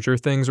Stranger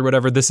Things or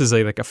whatever. This is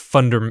a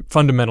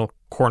fundamental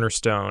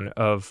cornerstone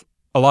of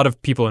a lot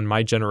of people in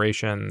my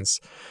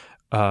generation's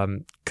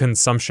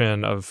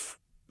consumption of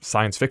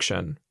science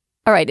fiction.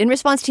 All right. In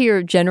response to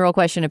your general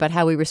question about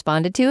how we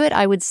responded to it,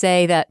 I would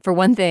say that, for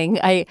one thing,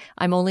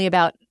 I'm only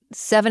about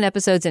 7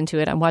 episodes into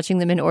it. I'm watching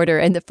them in order.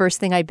 And the first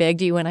thing I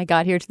begged you when I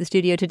got here to the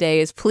studio today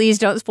is please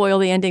don't spoil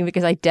the ending,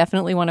 because I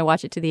definitely want to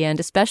watch it to the end,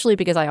 especially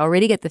because I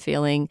already get the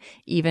feeling,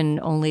 even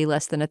only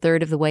less than a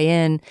third of the way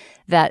in,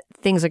 that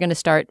things are going to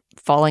start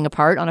falling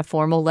apart on a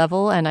formal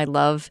level. And I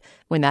love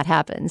when that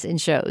happens in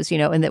shows,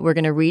 and that we're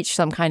going to reach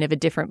some kind of a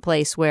different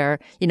place where,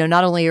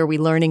 not only are we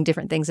learning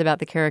different things about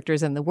the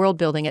characters and the world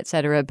building, et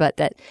cetera, but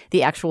that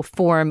the actual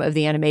form of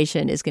the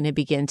animation is going to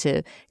begin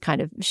to kind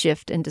of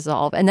shift and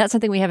dissolve. And that's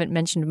something we haven't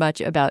mentioned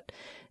much about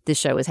this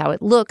show, is how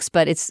it looks,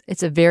 but it's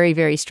a very,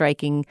 very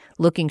striking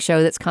looking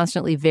show that's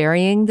constantly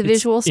varying the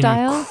visual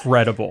style.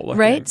 Incredible looking.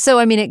 Right? So,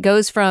 I mean, it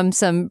goes from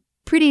some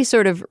pretty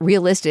sort of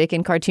realistic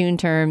in cartoon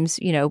terms,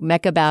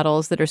 mecha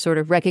battles that are sort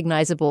of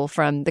recognizable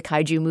from the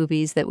kaiju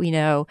movies that we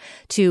know,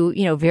 to,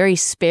 very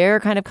spare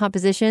kind of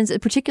compositions,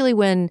 particularly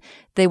when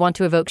they want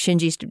to evoke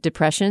Shinji's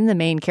depression, the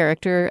main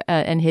character,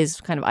 and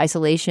his kind of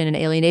isolation and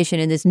alienation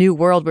in this new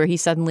world where he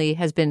suddenly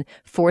has been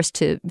forced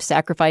to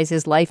sacrifice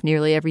his life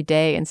nearly every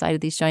day inside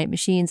of these giant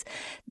machines.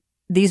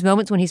 These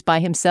moments when he's by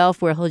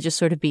himself, where he'll just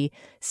sort of be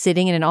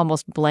sitting in an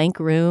almost blank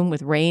room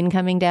with rain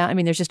coming down. I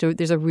mean,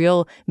 there's a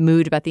real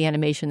mood about the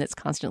animation that's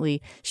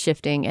constantly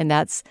shifting, and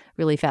that's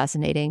really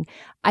fascinating.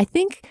 I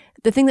think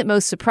the thing that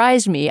most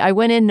surprised me, I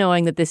went in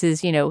knowing that this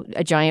is,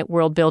 a giant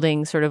world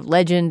building sort of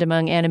legend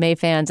among anime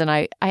fans. And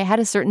I had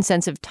a certain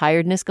sense of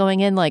tiredness going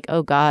in, like,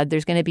 oh God,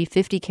 there's going to be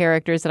 50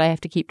 characters that I have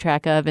to keep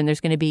track of. And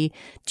there's going to be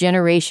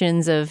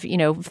generations of,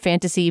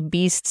 fantasy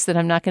beasts that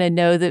I'm not going to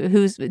know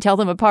tell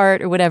them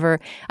apart or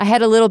whatever. I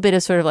had a little bit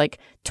of sort of like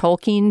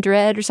Tolkien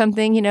dread or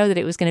something, that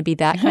it was going to be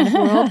that kind of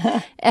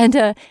world.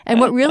 And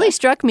what really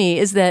struck me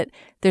is that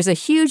there's a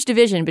huge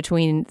division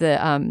between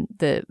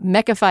the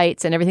mecha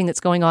fights and everything that's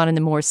going on in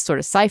the more sort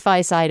of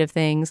sci-fi side of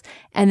things,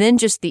 and then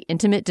just the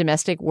intimate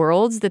domestic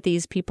worlds that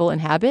these people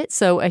inhabit.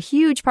 So a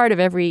huge part of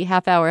every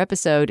half-hour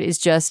episode is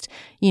just,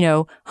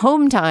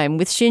 home time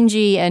with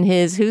Shinji and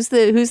his who's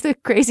the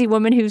crazy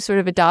woman who sort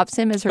of adopts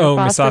him as her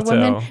foster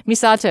woman,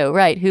 Misato,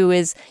 right? Who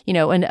is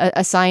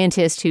a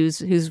scientist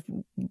who's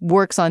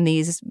works on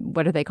these,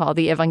 what are they called,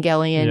 the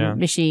Evangelion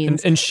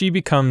machines, and she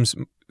becomes,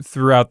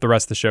 throughout the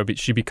rest of the show,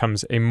 she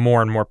becomes a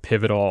more and more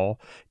pivotal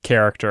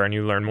character, and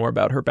you learn more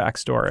about her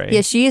backstory.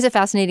 Yeah, she is a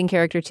fascinating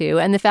character too.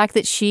 And the fact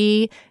that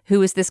she,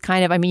 who is this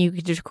kind of, you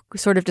could just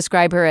sort of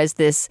describe her as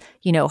this,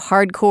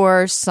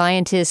 hardcore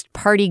scientist,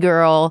 party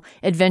girl,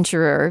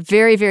 adventurer,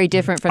 very, very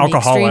different from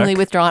alcoholic. The extremely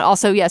withdrawn.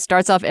 Also,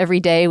 starts off every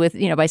day with,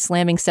 by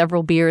slamming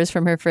several beers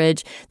from her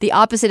fridge. The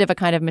opposite of a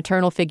kind of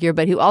maternal figure,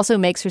 but who also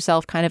makes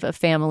herself kind of a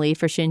family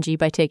for Shinji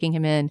by taking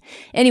him in.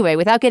 Anyway,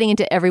 without getting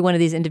into every one of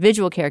these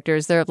individual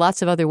characters, there are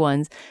lots of other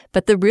ones.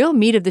 But the real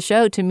meat of the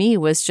show to me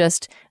was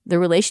just the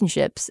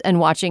relationships and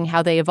watching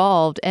how they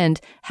evolved,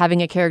 and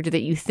having a character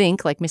that you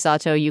think, like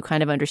Misato, you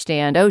kind of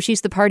understand, oh,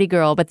 she's the party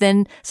girl, but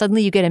then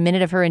suddenly you get a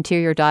minute of her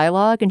interior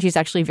dialogue and she's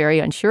actually very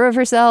unsure of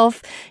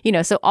herself.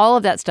 So all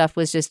of that stuff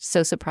was just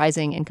so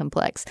surprising and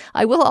complex.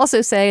 I will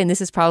also say, and this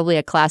is probably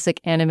a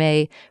classic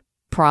anime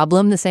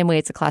problem, the same way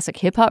it's a classic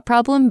hip-hop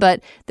problem,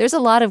 but there's a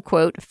lot of,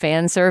 quote,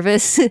 fan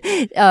service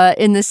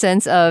in the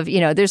sense of,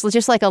 there's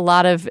just like a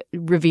lot of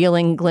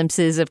revealing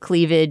glimpses of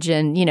cleavage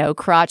and,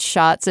 crotch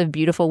shots of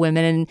beautiful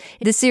women. And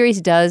this series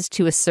does,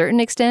 to a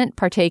certain extent,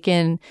 partake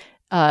in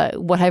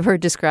what I've heard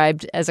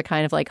described as a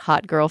kind of like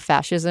hot girl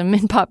fascism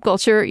in pop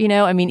culture.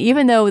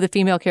 Even though the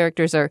female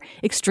characters are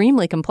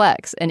extremely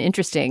complex and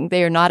interesting,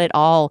 they are not at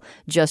all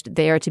just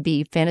there to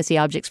be fantasy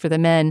objects for the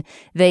men.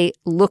 They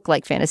look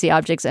like fantasy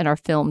objects and are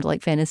filmed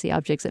like fantasy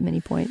objects at many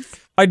points.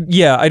 I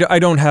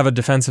don't have a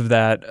defense of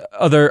that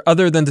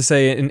other than to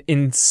say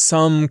in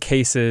some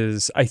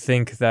cases, I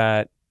think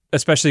that,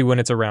 especially when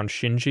it's around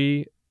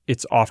Shinji,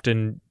 it's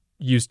often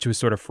used to a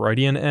sort of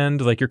Freudian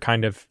end, like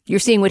you're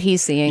seeing what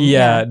he's seeing.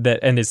 That,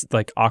 and it's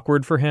like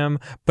awkward for him.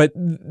 But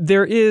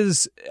there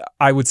is,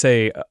 I would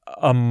say,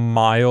 a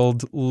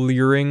mild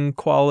leering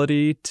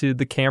quality to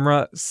the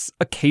camera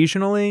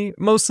occasionally,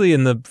 mostly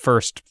in the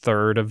first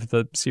third of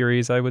the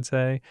series, I would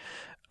say.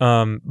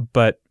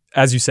 But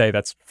as you say,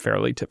 that's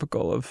fairly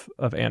typical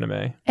of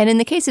anime. And in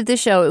the case of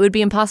this show, it would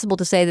be impossible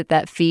to say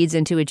that feeds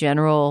into a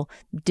general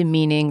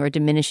demeaning or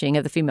diminishing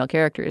of the female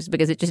characters,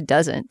 because it just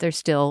doesn't. They're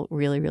still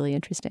really, really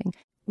interesting.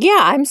 Yeah,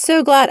 I'm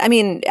so glad.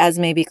 As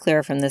may be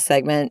clear from this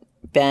segment,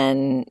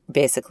 Ben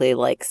basically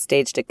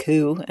staged a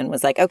coup and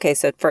was like, okay,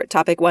 so for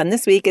topic 1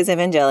 this week is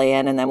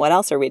Evangelion, and then what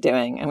else are we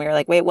doing? And we were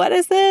like, wait, what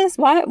is this?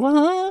 What?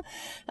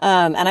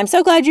 And I'm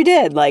so glad you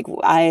did.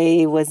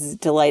 I was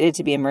delighted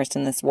to be immersed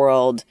in this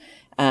world.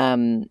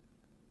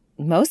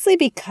 Mostly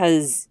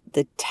because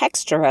the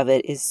texture of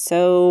it is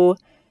so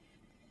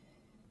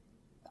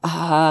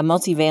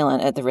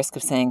multivalent, at the risk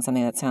of saying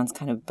something that sounds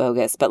kind of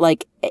bogus. But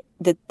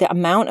the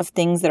amount of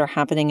things that are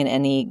happening in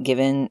any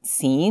given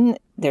scene,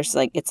 there's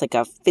it's like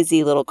a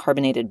fizzy little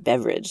carbonated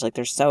beverage.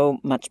 There's so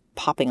much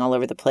popping all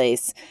over the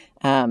place.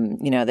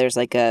 There's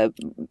a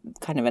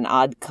kind of an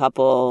Odd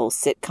Couple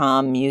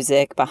sitcom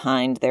music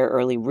behind their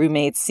early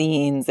roommate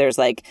scenes. There's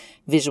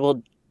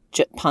visual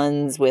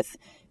puns with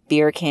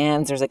beer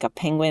cans. There's a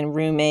penguin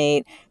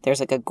roommate. There's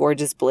a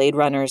gorgeous Blade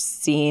Runner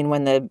scene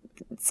when the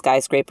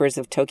skyscrapers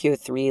of Tokyo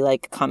 3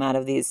 come out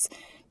of these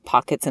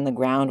pockets in the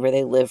ground where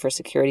they live for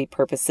security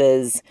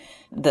purposes.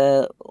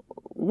 The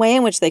way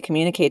in which they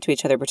communicate to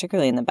each other,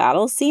 particularly in the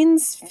battle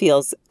scenes,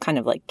 feels kind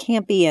of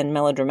campy and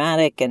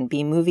melodramatic and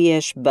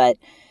B-movie-ish, but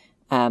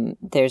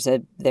there's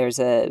a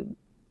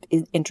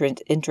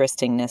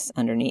interestingness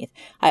underneath.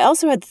 I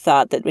also had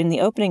thought that in the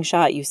opening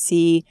shot you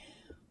see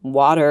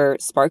water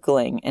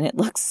sparkling, and it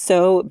looks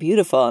so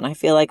beautiful. And I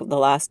feel like the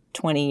last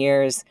 20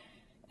 years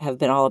have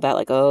been all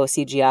about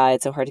CGI,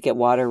 it's so hard to get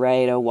water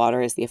right. Oh,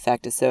 water is the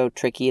effect is so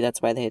tricky. That's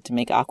why they had to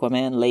make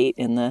Aquaman late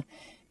in the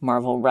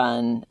Marvel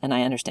run, and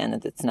I understand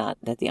that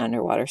that the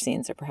underwater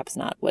scenes are perhaps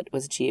not what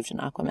was achieved in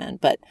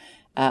Aquaman, but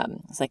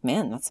it's like,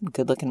 man, that's some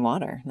good looking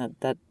water.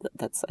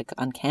 That's like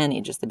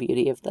uncanny, just the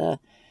beauty of the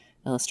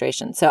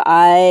illustration. So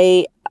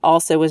I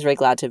also was very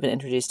glad to have been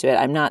introduced to it.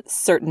 I'm not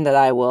certain that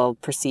I will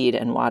proceed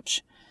and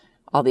watch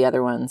all the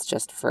other ones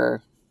just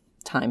for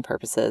time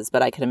purposes,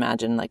 but I could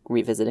imagine like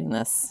revisiting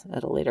this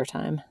at a later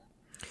time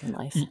in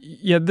life.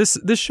 Yeah, this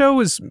show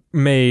was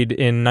made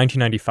in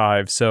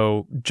 1995,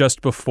 so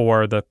just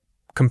before the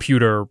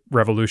computer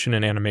revolution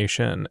in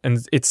animation. And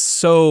it's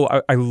so,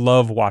 I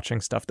love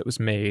watching stuff that was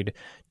made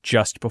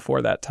just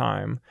before that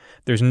time.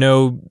 There's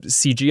no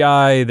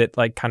CGI that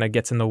like kind of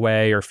gets in the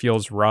way or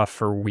feels rough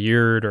or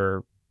weird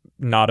or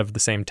not of the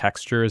same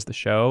texture as the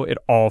show. It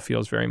all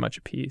feels very much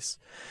a piece.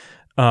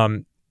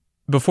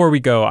 Before we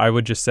go, I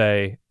would just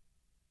say,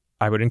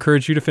 I would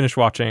encourage you to finish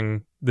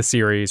watching the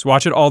series.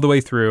 Watch it all the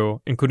way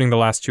through, including the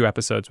last 2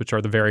 episodes, which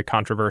are the very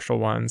controversial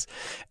ones.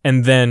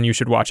 And then you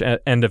should watch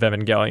End of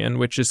Evangelion,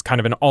 which is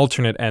kind of an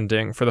alternate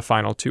ending for the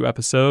final 2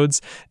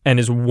 episodes and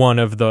is one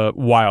of the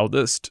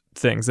wildest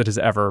things that has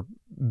ever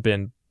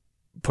been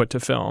put to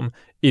film.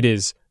 It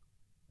is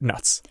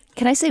nuts.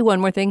 Can I say one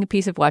more thing, a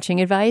piece of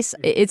watching advice?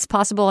 It's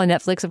possible on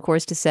Netflix, of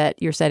course, to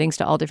set your settings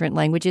to all different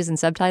languages and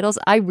subtitles.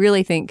 I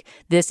really think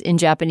this in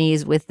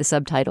Japanese with the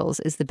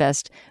subtitles is the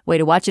best way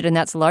to watch it. And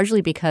that's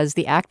largely because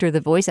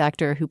the voice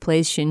actor who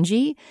plays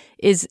Shinji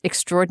is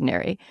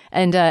extraordinary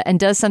and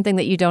does something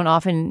that you don't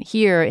often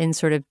hear in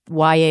sort of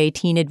YA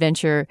teen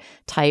adventure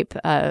type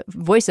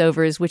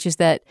voiceovers, which is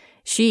that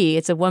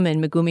it's a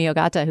woman, Megumi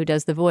Ogata, who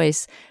does the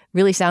voice,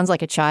 really sounds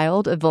like a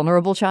child, a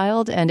vulnerable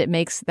child, and it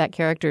makes that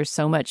character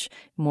so much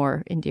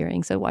more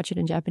endearing. So watch it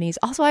in Japanese.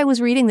 Also, I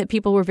was reading that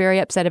people were very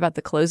upset about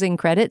the closing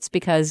credits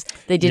because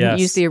they didn't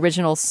use the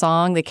original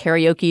song, the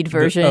karaoke'd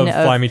version of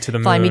Fly Me to the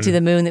Moon. Fly Me to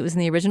the Moon that was in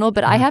the original.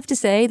 But I have to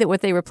say that what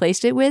they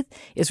replaced it with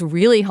is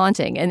really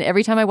haunting. And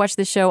every time I watch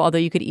this show, although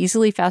you could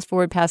easily fast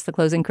forward past the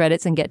closing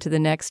credits and get to the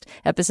next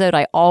episode,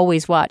 I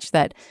always watch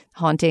that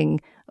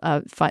haunting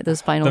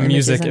those final the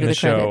images music under in the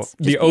show. credits.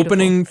 The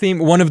opening theme,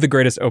 one of the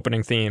greatest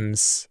opening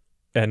themes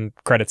and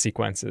credit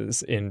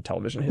sequences in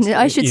television history.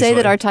 I should say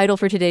that our title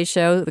for today's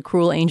show, The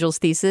Cruel Angel's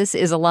Thesis,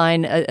 is a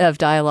line of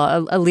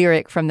dialogue, a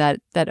lyric from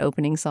that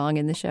opening song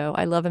in the show.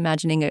 I love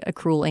imagining a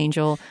cruel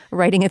angel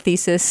writing a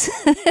thesis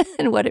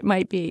and what it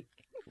might be.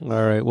 All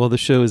right. Well, the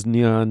show is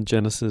Neon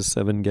Genesis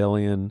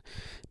Evangelion.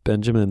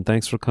 Benjamin,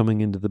 thanks for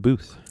coming into the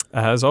booth.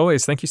 As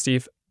always, thank you,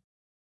 Steve.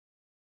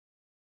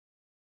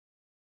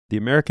 The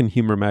American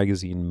humor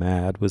magazine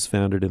Mad was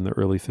founded in the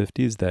early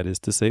 50s. That is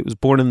to say, it was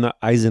born in the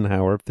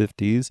Eisenhower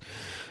 50s.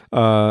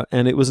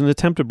 And it was an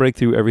attempt to break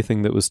through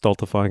everything that was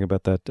stultifying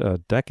about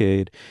that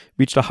decade.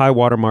 Reached a high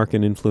watermark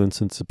in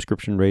influence and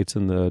subscription rates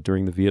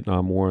during the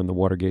Vietnam War and the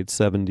Watergate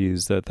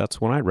 70s. That's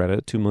when I read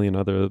it. 2 million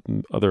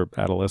other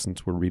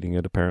adolescents were reading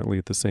it apparently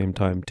at the same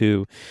time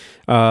too.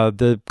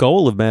 The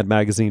goal of Mad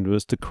Magazine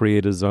was to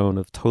create a zone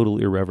of total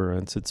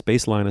irreverence. Its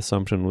baseline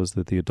assumption was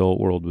that the adult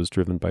world was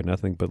driven by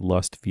nothing but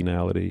lust,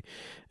 venality,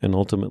 and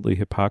ultimately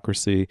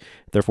hypocrisy.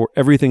 Therefore,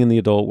 everything in the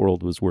adult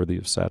world was worthy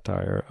of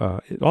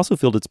satire. It also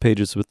filled its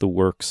pages with the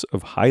works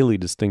of highly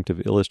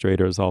distinctive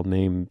illustrators. I'll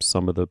name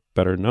some of the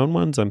better known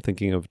ones. I'm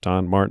thinking of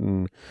Don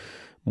Martin,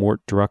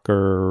 Mort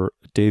Drucker,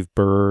 Dave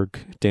Berg,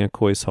 Dan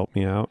Kois, help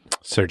me out.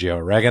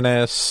 Sergio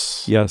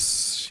Aragonés.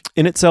 Yes.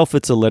 In itself,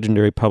 it's a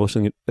legendary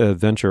publishing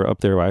venture up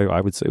there, I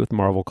would say, with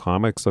Marvel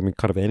Comics. I mean,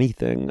 kind of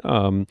anything.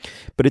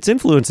 But its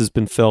influence has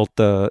been felt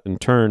in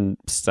turn,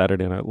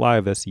 Saturday Night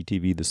Live,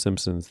 SCTV, The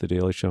Simpsons, The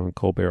Daily Show, and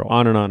Colbert,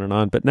 on and on and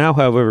on. But now,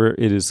 however,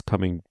 it is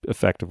coming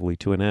effectively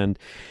to an end.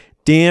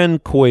 Dan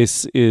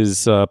Kois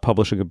is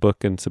publishing a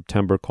book in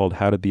September called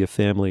How to Be a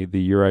Family,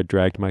 the Year I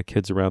Dragged My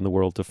Kids Around the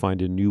World to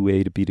Find a New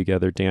Way to Be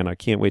Together. Dan, I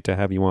can't wait to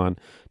have you on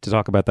to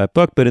talk about that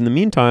book. But in the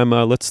meantime,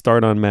 let's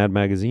start on Mad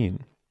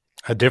Magazine.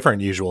 A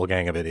different usual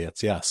gang of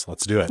idiots. Yes,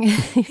 let's do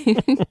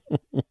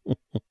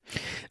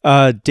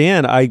it.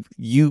 Dan,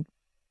 you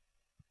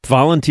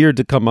volunteered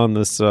to come on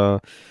this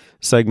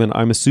segment.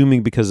 I'm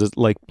assuming because,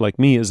 like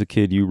me as a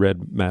kid, you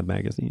read Mad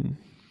Magazine.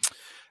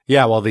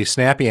 Yeah, well, the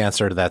snappy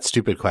answer to that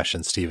stupid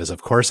question, Steve, is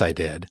of course I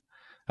did.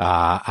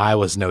 I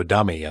was no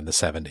dummy in the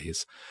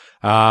 70s.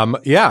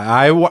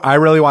 I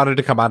really wanted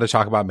to come on to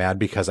talk about Mad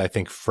because I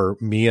think for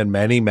me and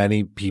many,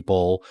 many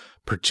people,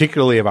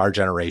 particularly of our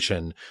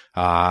generation,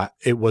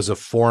 it was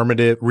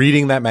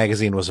reading that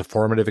magazine was a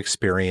formative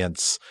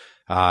experience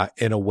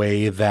in a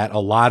way that a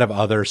lot of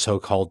other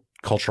so-called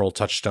cultural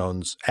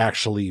touchstones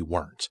actually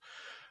weren't.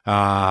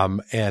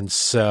 And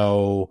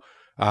so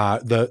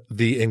the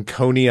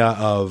enconia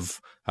of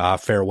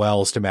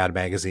farewells to Mad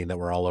Magazine that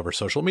were all over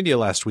social media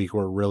last week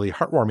were really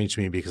heartwarming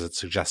to me because it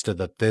suggested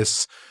that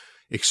this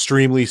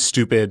extremely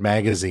stupid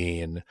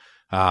magazine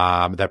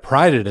that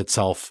prided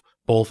itself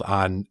both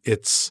on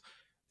its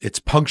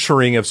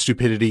puncturing of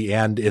stupidity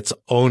and its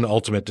own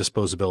ultimate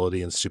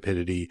disposability and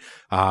stupidity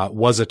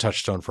was a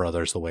touchstone for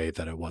others the way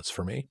that it was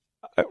for me.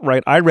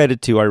 Right. I read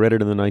it too. I read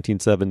it in the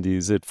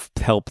 1970s. It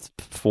helped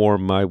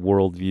form my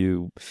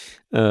worldview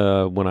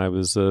when I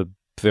was a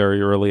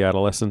very early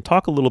adolescent.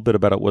 Talk a little bit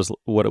about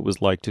what it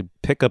was like to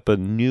pick up a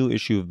new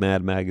issue of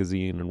Mad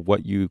Magazine and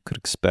what you could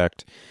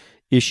expect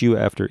issue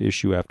after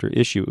issue after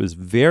issue. It was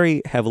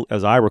very heavily,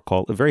 as I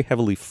recall, a very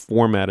heavily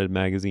formatted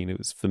magazine. It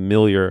was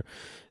familiar,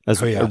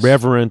 as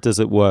irreverent as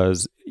it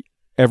was.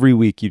 Every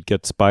week you'd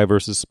get Spy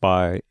versus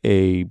Spy,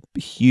 a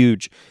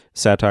huge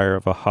satire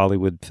of a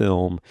Hollywood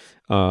film,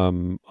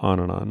 on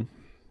and on.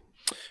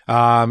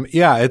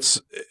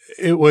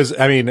 It was,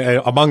 I mean,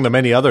 among the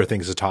many other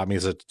things it taught me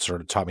is it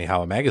sort of taught me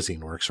how a magazine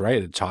works,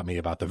 right? It taught me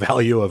about the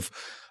value of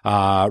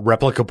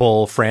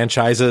replicable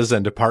franchises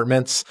and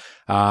departments,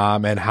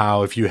 and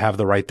how if you have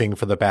the right thing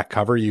for the back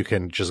cover, you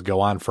can just go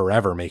on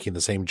forever making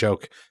the same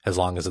joke as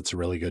long as it's a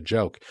really good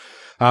joke.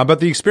 But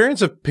the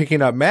experience of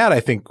picking up Mad, I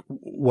think,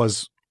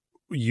 was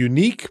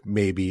unique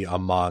maybe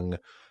among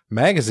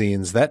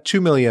magazines. That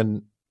 2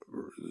 million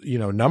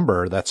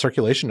number, that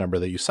circulation number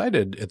that you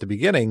cited at the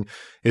beginning,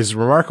 is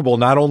remarkable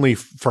not only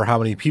for how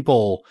many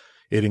people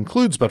it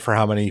includes, but for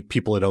how many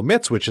people it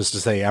omits, which is to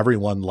say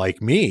everyone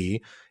like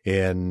me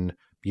in,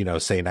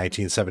 say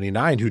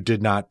 1979 who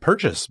did not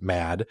purchase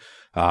Mad,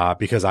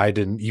 because I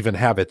didn't even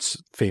have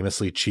its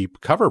famously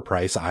cheap cover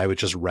price. I would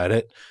just read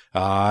it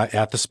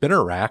at the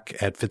spinner rack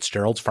at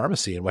Fitzgerald's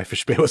Pharmacy in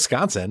Whitefish Bay,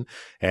 Wisconsin.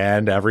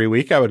 And every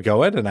week I would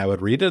go in and I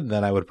would read it, and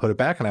then I would put it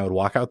back and I would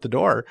walk out the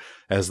door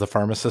as the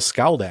pharmacist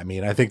scowled at me.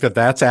 And I think that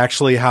that's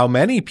actually how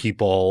many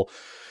people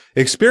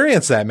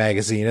experience that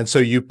magazine. And so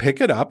you pick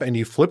it up and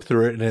you flip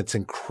through it, and it's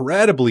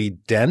incredibly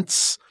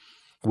dense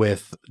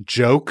with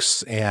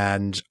jokes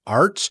and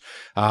art.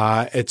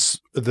 It's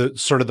the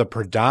sort of the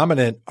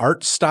predominant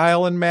art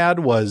style in Mad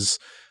was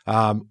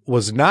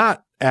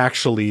not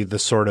actually the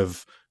sort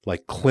of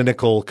like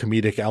clinical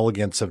comedic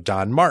elegance of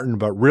Don Martin,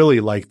 but really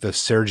like the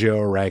Sergio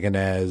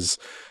Aragonés,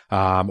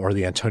 or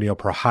the Antonio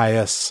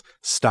Prohías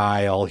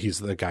style. He's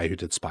the guy who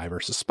did Spy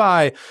versus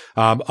Spy,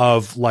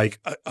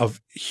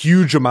 of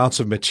huge amounts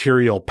of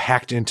material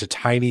packed into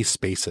tiny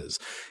spaces.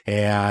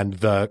 And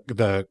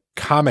the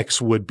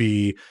comics would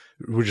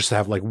just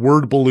have like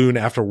word balloon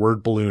after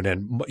word balloon,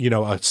 and,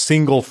 a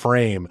single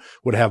frame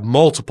would have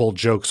multiple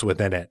jokes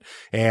within it.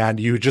 And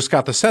you just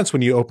got the sense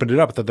when you opened it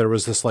up that there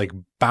was this like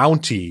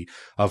bounty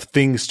of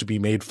things to be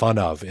made fun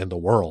of in the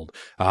world.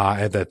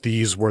 And that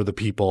these were the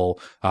people,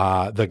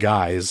 the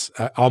guys,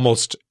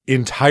 almost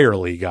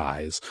entirely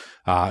guys,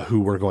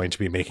 who were going to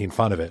be making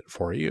fun of it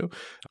for you.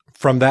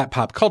 From that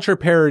pop culture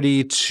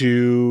parody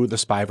to the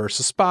Spy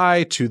versus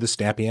Spy to the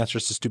snappy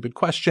answers to stupid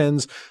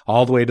questions,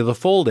 all the way to the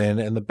fold-in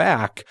and the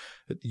back,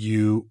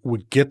 you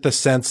would get the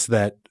sense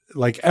that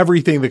like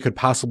everything that could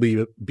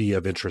possibly be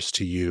of interest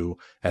to you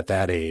at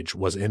that age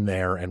was in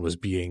there and was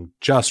being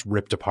just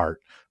ripped apart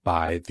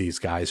by these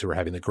guys who were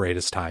having the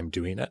greatest time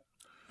doing it.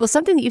 Well,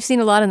 something that you've seen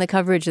a lot in the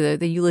coverage of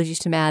the eulogies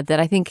to Mad that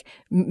I think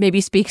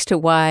maybe speaks to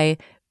why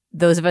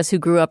those of us who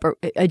grew up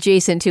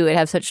adjacent to it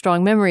have such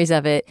strong memories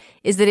of it,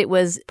 is that it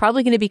was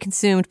probably going to be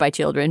consumed by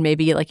children,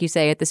 maybe like you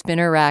say at the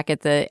spinner rack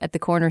at the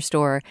corner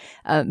store,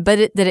 but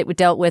that it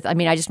dealt with. I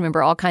mean, I just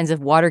remember all kinds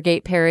of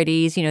Watergate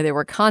parodies. There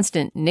were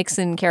constant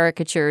Nixon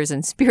caricatures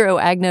and Spiro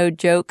Agnew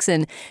jokes,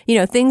 and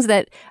things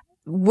that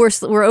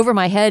were over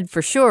my head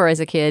for sure as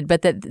a kid,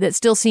 but that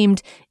still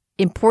seemed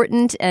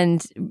important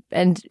and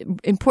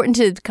important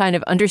to kind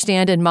of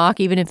understand and mock,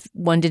 even if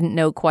one didn't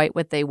know quite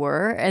what they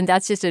were. And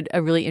that's just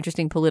a really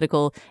interesting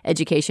political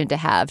education to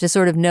have, to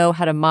sort of know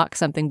how to mock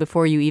something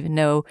before you even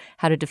know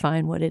how to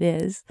define what it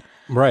is.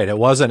 Right. It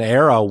was an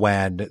era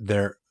when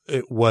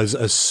it was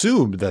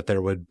assumed that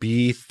there would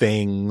be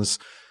things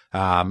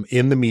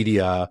in the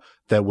media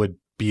that would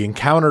be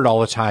encountered all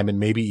the time and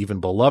maybe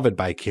even beloved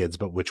by kids,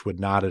 but which would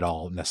not at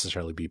all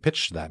necessarily be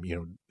pitched to them.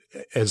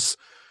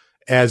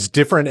 As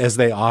different as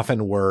they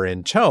often were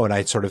in tone,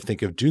 I sort of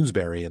think of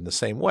Doonesbury in the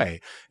same way,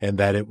 and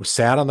that it was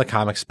sat on the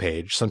comics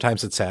page.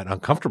 Sometimes it sat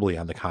uncomfortably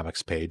on the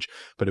comics page,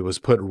 but it was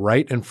put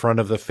right in front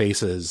of the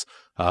faces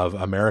of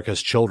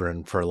America's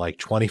children for like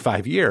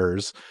 25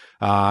 years.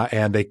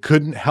 And they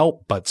couldn't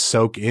help but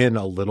soak in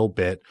a little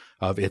bit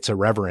of its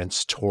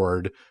irreverence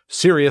toward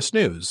serious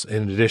news,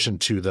 in addition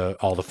to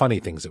all the funny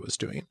things it was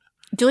doing.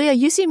 Julia,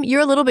 you're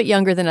a little bit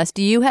younger than us.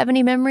 Do you have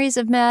any memories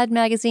of Mad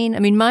magazine? I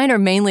mean, mine are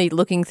mainly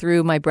looking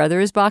through my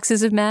brother's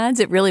boxes of Mads.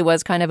 It really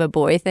was kind of a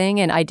boy thing,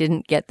 and I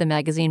didn't get the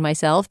magazine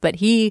myself, but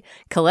he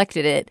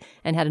collected it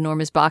and had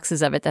enormous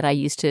boxes of it that I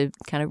used to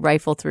kind of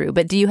rifle through.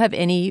 But do you have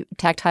any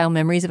tactile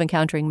memories of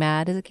encountering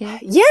Mad as a kid?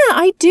 Yeah,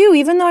 I do.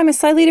 Even though I'm a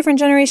slightly different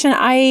generation,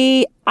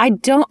 I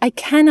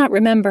cannot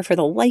remember for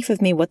the life of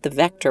me what the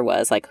vector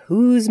was. Like,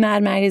 whose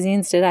Mad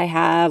magazines did I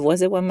have?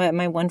 Was it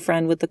my one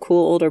friend with the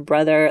cool older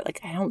brother? Like,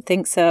 I don't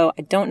think so.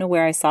 I don't know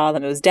where I saw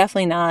them. It was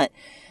definitely not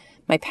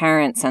my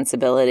parents'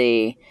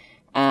 sensibility.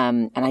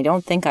 And I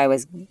don't think I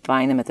was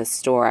buying them at the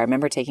store. I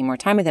remember taking more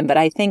time with them. But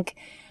I think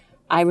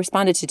I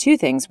responded to two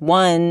things.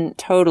 One,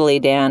 totally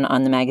Dan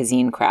on the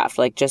magazine craft,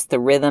 like just the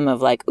rhythm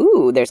of like,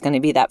 ooh, there's going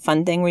to be that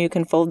fun thing where you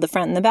can fold the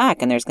front and the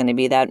back, and there's going to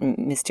be that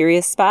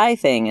mysterious spy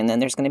thing, and then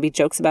there's going to be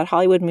jokes about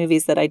Hollywood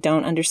movies that I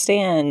don't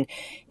understand,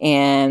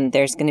 and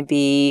there's going to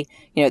be,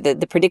 you know, the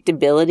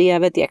predictability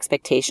of it, the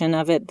expectation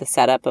of it, the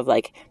setup of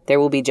like, there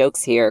will be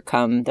jokes here,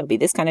 there'll be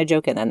this kind of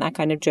joke and then that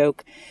kind of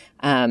joke.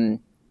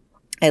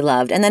 I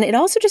loved. And then it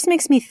also just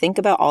makes me think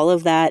about all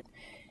of that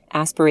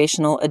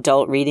aspirational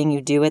adult reading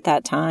you do at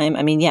that time.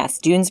 I mean, yes,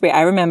 Doonesbury,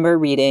 I remember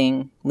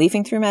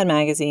leafing through Mad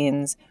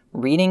magazines,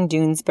 reading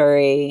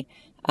Doonesbury,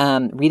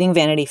 reading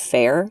Vanity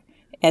Fair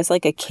as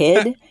like a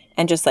kid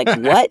and just like,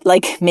 what?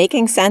 Like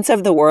making sense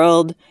of the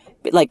world,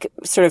 like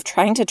sort of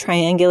trying to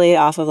triangulate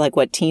off of like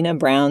what Tina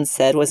Brown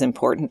said was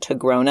important to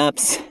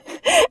grownups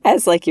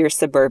as like your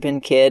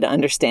suburban kid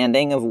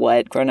understanding of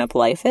what grown-up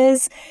life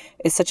is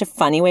such a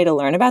funny way to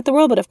learn about the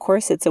world. But of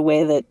course, it's a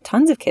way that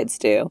tons of kids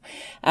do.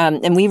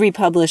 And we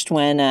republished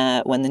when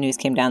the news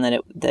came down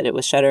that it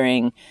was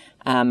shuttering.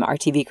 Our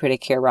TV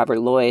critic here, Robert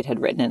Lloyd, had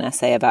written an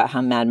essay about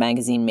how Mad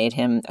Magazine made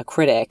him a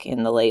critic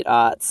in the late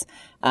aughts,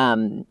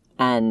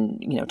 and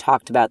you know,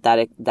 talked about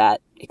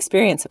that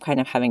experience of kind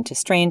of having to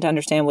strain to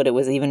understand what it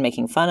was even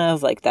making fun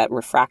of, like that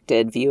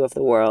refracted view of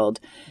the world.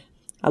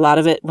 A lot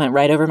of it went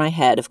right over my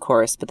head, of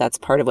course, but that's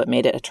part of what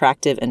made it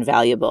attractive and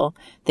valuable.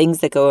 Things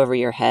that go over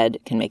your head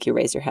can make you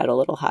raise your head a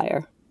little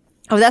higher.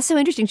 Oh, that's so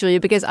interesting, Julia,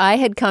 because I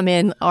had come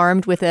in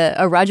armed with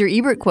a Roger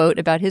Ebert quote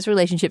about his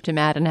relationship to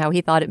Mad and how he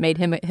thought it made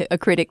him a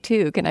critic,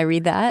 too. Can I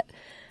read that?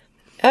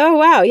 Oh,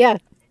 wow, yeah.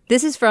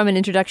 This is from an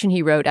introduction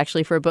he wrote,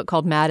 actually, for a book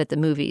called Mad at the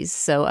Movies.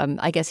 So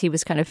I guess he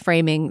was kind of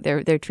framing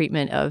their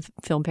treatment of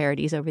film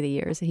parodies over the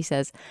years. He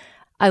says,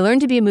 I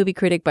learned to be a movie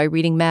critic by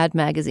reading Mad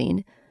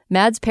magazine.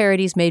 Mad's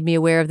parodies made me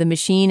aware of the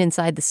machine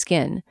inside the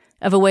skin,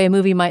 of a way a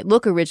movie might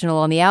look original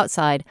on the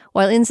outside,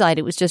 while inside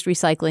it was just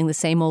recycling the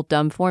same old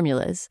dumb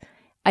formulas.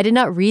 I did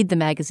not read the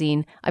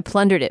magazine. I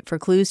plundered it for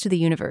clues to the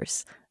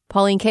universe.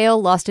 Pauline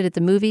Kael lost it at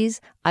the movies.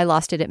 I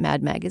lost it at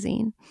Mad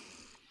magazine.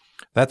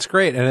 That's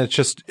great. And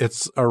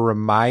it's a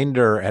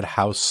reminder at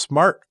how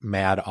smart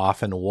Mad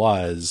often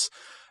was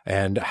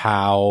and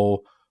how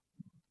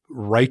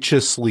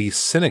righteously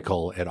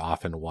cynical it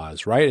often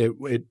was, right?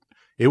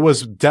 It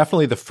was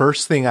definitely the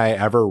first thing I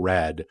ever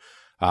read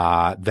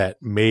that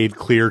made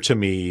clear to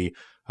me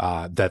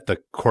that the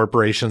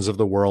corporations of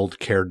the world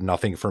cared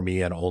nothing for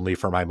me and only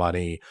for my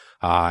money,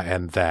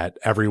 and that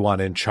everyone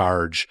in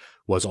charge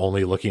was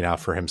only looking out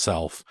for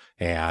himself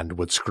and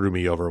would screw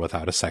me over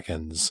without a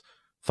second's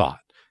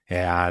thought.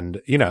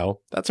 And, you know,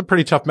 that's a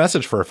pretty tough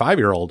message for a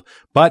 5-year-old,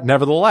 but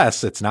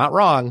nevertheless, it's not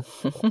wrong.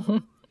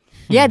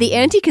 Yeah, the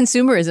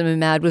anti-consumerism in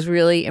Mad was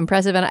really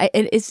impressive. And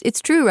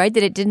it's true, right,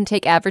 that it didn't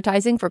take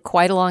advertising for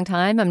quite a long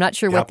time. I'm not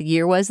sure what the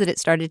year was that it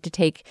started to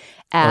take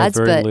ads,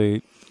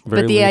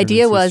 but the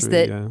idea was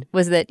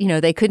that, you know,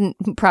 they couldn't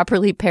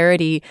properly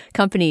parody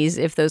companies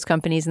if those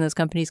companies and those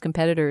companies'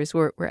 competitors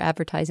were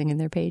advertising in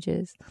their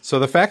pages. So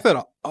the fact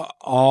that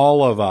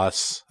all of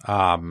us,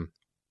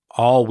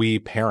 all we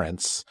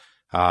parents,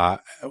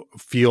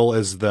 feel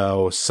as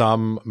though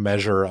some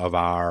measure of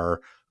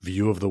our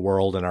view of the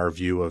world and our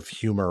view of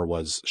humor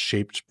was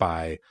shaped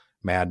by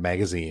Mad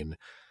magazine,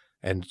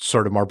 and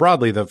sort of more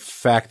broadly, the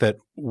fact that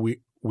we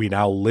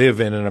now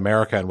live in an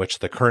America in which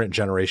the current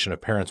generation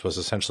of parents was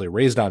essentially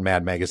raised on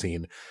Mad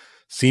magazine,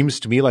 seems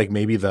to me like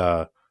maybe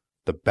the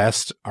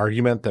best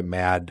argument that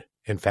Mad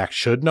in fact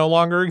should no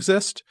longer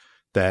exist,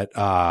 that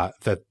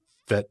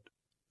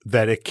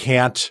it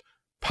can't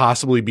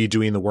possibly be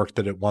doing the work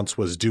that it once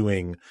was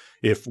doing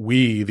if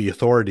we, the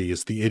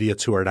authorities, the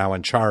idiots who are now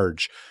in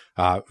charge,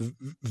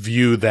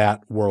 view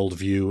that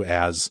worldview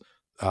as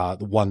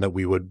the one that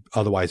we would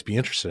otherwise be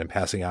interested in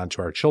passing on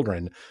to our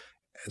children.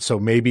 So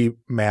maybe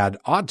Mad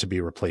ought to be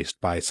replaced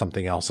by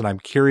something else. And I'm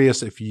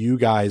curious if you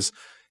guys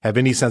have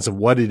any sense of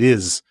what it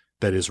is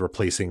that is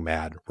replacing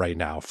Mad right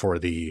now for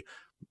the,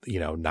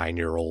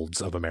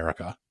 9-year-olds of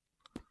America.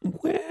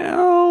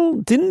 Well,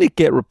 didn't it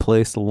get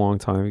replaced a long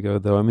time ago,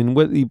 though? I mean,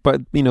 by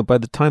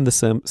the time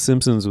The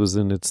Simpsons was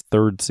in its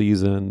third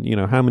season,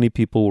 how many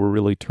people were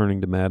really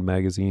turning to Mad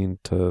Magazine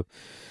to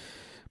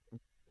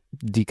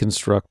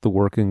deconstruct the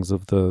workings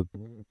of the,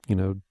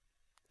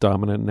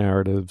 dominant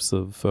narratives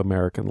of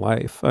American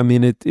life? I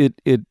mean,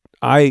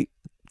 I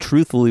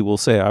truthfully will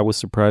say I was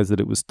surprised that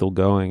it was still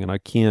going, and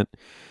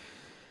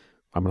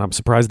I'm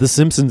surprised The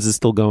Simpsons is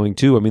still going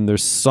too. I mean,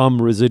 there's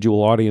some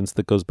residual audience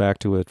that goes back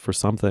to it for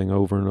something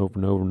over and over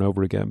and over and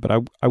over again. But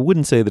I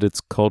wouldn't say that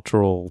its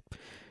cultural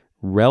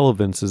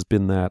relevance has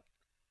been that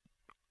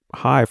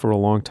high for a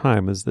long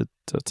time. Does that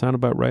sound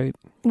about right?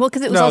 Well,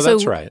 because it was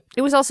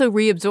it was also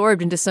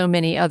reabsorbed into so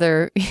many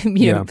other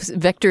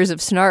vectors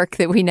of snark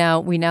that we now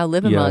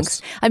live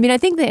amongst. I mean, I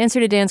think the answer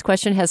to Dan's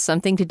question has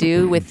something to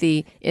do with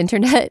the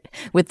internet,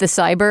 with the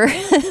cyber,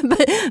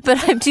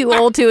 but I'm too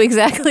old to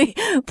exactly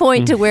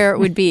point to where it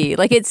would be.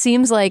 Like, it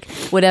seems like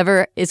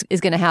whatever is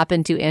going to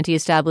happen to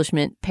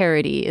anti-establishment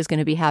parody is going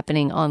to be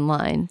happening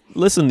online.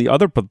 Listen, the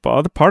other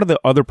part of the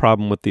other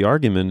problem with the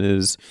argument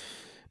is,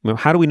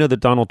 how do we know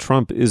that Donald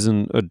Trump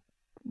isn't a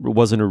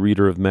wasn't a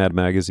reader of Mad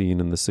Magazine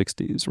in the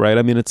 60s, right?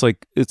 I mean, it's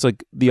like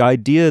the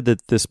idea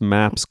that this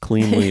maps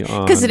cleanly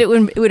on... Because it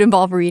would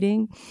involve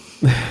reading.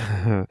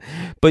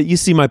 But you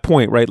see my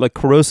point, right? Like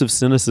corrosive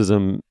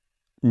cynicism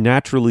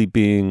naturally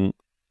being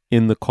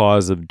in the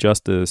cause of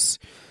justice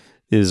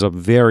is a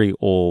very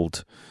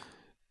old,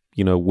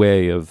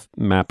 way of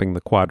mapping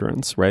the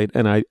quadrants, right?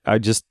 And I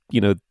just,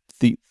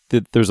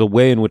 there's a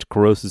way in which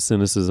corrosive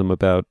cynicism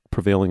about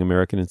prevailing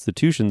American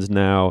institutions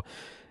now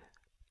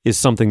is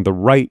something the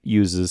right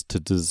uses to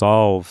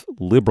dissolve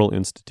liberal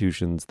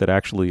institutions that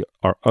actually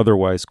are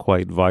otherwise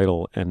quite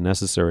vital and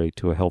necessary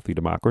to a healthy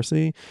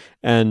democracy.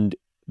 And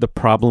the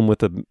problem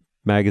with a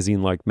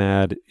magazine like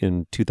Mad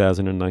in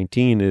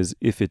 2019 is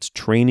if it's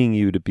training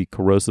you to be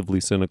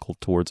corrosively cynical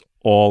towards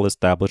all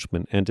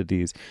establishment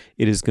entities,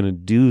 it is going to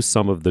do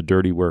some of the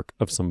dirty work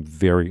of some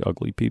very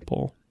ugly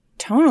people.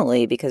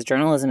 Tonally, because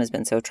journalism has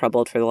been so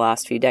troubled for the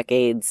last few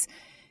decades,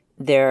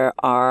 there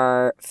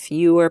are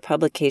fewer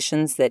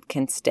publications that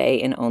can stay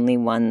in only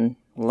one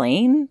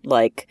lane.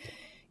 Like,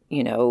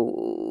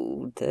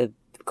 the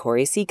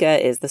Corey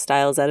Sika is the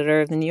styles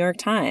editor of the New York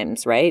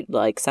Times, right?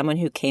 Like someone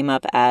who came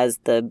up as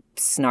the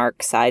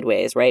snark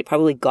sideways, right?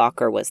 Probably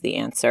Gawker was the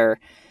answer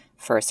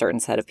for a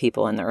certain set of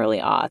people in the early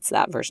aughts.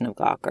 That version of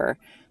Gawker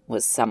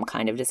was some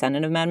kind of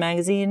descendant of Mad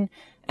Magazine.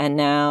 And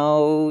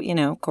now,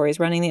 Corey's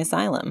running the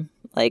Asylum.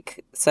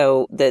 Like,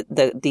 so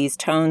these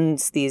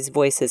tones, these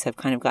voices have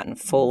kind of gotten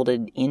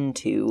folded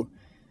into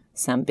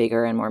some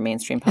bigger and more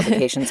mainstream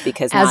publications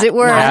because As it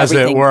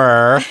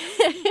were.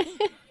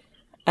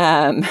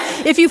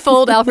 If you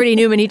fold Alfred E.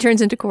 Newman, he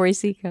turns into Corey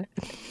Sika.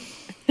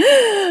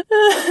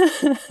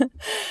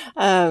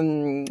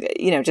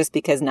 Just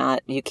because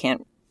you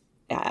can't,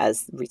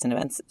 as recent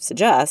events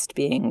suggest,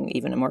 being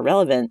even a more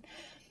relevant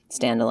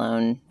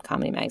standalone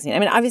comedy magazine. I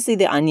mean, obviously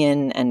The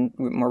Onion and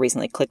more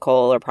recently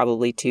Clickhole are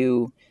probably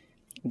two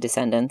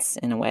descendants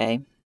in a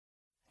way.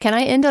 Can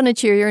I end on a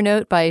cheerier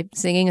note by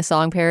singing a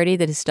song parody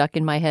that is stuck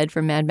in my head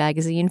from Mad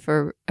Magazine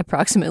for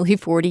approximately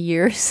 40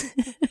 years?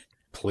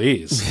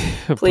 Please.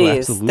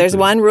 Please. There's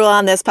one rule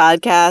on this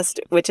podcast,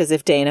 which is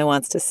if Dana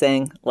wants to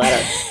sing,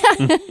 let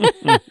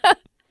her.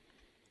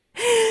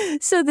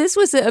 So this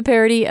was a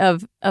parody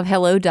of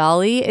Hello,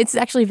 Dolly. It's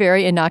actually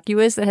very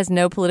innocuous. It has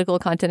no political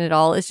content at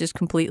all. It's just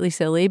completely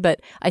silly.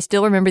 But I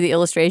still remember the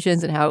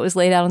illustrations and how it was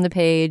laid out on the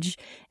page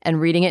and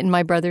reading it in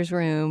my brother's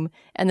room.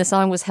 And the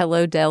song was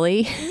Hello,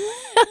 Deli.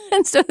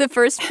 And so the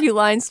first few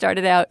lines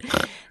started out,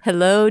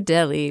 "Hello,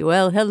 Deli.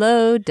 Well,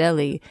 hello,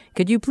 Deli.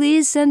 Could you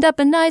please send up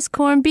a nice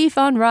corned beef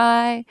on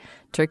rye?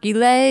 Turkey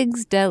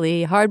legs,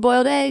 deli,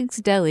 hard-boiled eggs,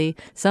 deli,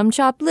 some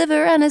chopped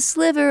liver and a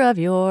sliver of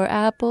your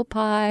apple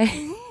pie."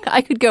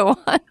 I could go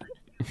on.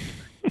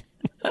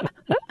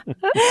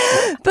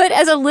 But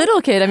as a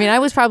little kid, I mean, I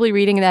was probably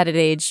reading that at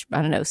age,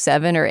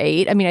 7 or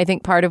 8. I mean, I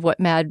think part of what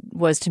Mad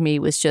was to me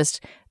was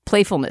just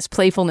playfulness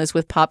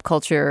with pop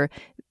culture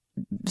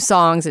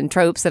songs and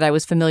tropes that I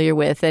was familiar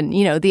with. And,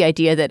 the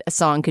idea that a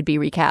song could be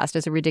recast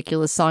as a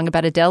ridiculous song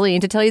about a deli.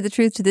 And to tell you the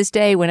truth, to this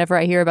day, whenever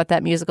I hear about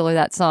that musical or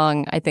that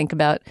song, I think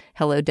about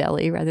Hello,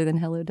 Deli rather than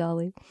Hello,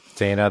 Dolly.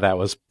 Dana, that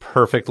was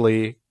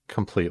perfectly,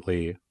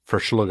 completely for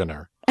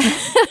Schlugener.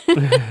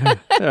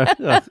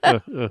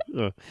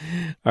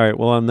 All right.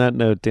 Well, on that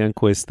note, Dan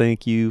Quist,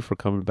 thank you for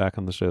coming back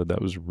on the show.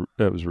 That was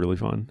really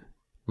fun.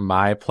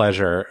 My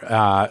pleasure.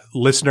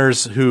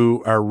 Listeners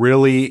who are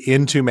really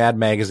into Mad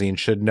Magazine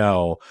should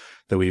know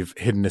that we've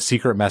hidden a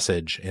secret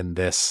message in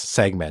this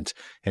segment.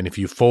 And if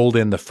you fold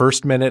in the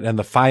first minute and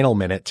the final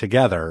minute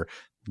together,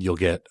 you'll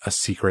get a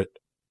secret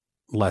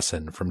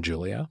lesson from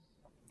Julia.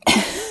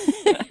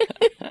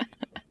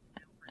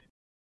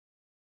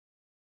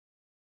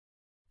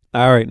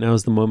 All right. Now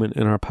is the moment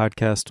in our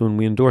podcast when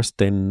we endorse.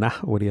 Dana,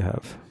 what do you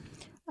have?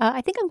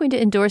 I think I'm going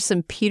to endorse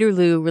some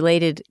Peterloo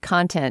related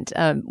content.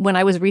 When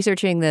I was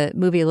researching the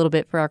movie a little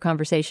bit for our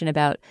conversation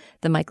about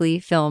the Mike Leigh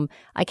film,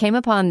 I came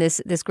upon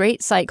this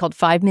great site called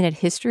 5 Minute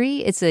History.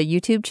 It's a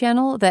YouTube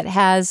channel that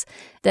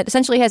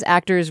essentially has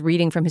actors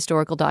reading from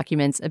historical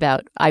documents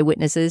about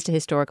eyewitnesses to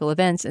historical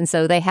events. And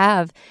so they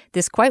have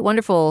this quite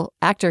wonderful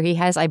actor. He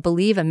has, I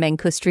believe, a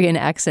Mancustrian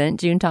accent.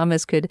 June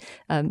Thomas could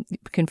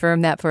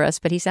confirm that for us,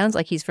 but he sounds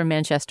like he's from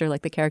Manchester,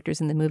 like the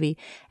characters in the movie.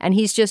 And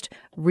he's just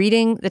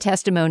reading the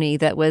testimony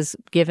that was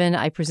given,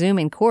 I presume,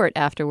 in court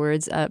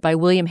afterwards by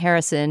William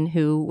Harrison,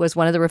 who was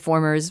one of the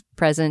reformers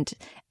present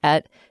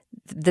at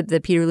the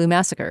Peterloo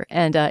Massacre.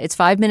 And it's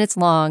 5 minutes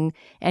long,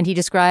 and he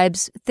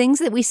describes things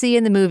that we see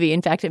in the movie.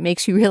 In fact, it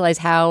makes you realize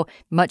how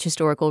much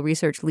historical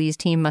research Leigh's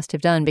team must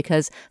have done,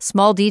 because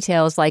small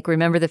details like,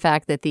 remember the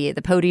fact that the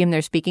podium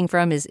they're speaking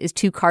from is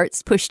 2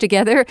 carts pushed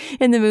together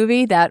in the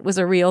movie. That was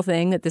a real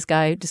thing that this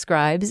guy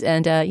describes.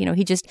 And,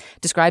 he just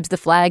describes the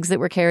flags that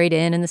were carried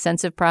in and the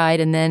sense of pride,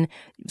 and then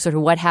sort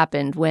of what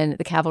happened when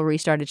the cavalry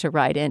started to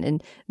ride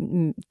in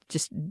and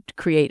just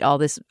create all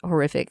this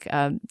horrific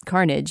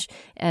carnage.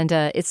 And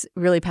it's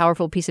really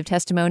powerful piece of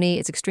testimony.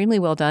 It's extremely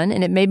well done,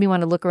 and it made me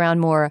want to look around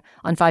more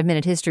on 5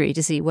 Minute History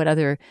to see what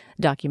other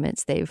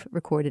documents they've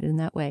recorded in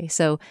that way.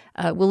 So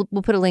we'll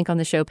put a link on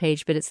the show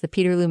page, but it's the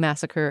Peterloo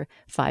Massacre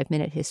 5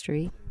 Minute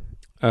History.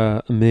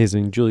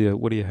 Amazing. Julia,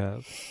 what do you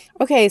have?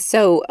 Okay,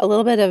 so a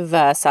little bit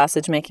of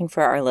sausage making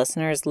for our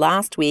listeners.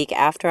 Last week,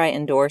 after I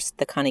endorsed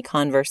the Connie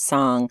Converse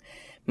song,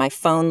 my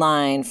phone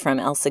line from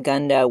El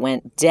Segundo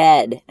went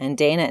dead, and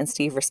Dana and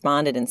Steve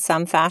responded in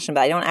some fashion, but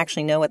I don't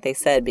actually know what they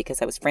said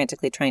because I was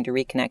frantically trying to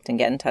reconnect and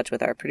get in touch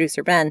with our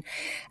producer, Ben.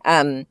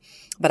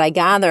 But I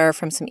gather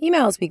from some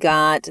emails we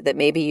got that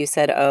maybe you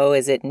said, oh,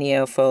 is it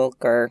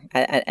neo-folk? Or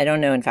I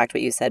don't know, in fact,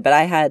 what you said, but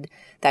I had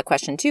that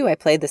question too. I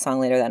played the song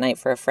later that night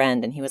for a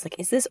friend, and he was like,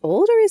 is this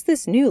old or is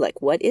this new?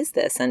 Like, what is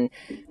this? And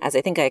as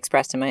I think I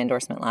expressed in my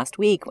endorsement last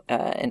week,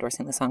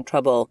 endorsing the song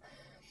Trouble,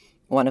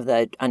 one of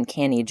the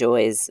uncanny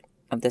joys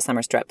of the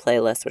Summer Strut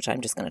playlist, which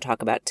I'm just going to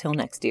talk about till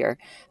next year,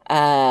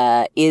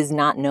 is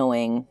not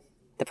knowing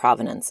the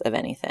provenance of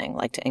anything.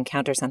 Like, to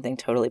encounter something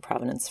totally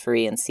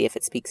provenance-free and see if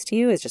it speaks to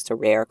you is just a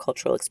rare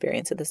cultural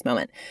experience at this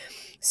moment.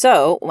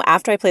 So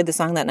after I played the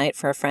song that night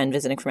for a friend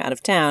visiting from out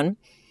of town,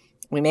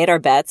 we made our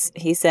bets.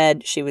 He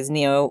said she was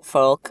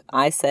neo-folk.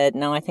 I said,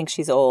 no, I think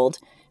she's old.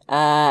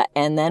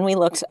 And then we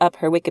looked up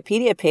her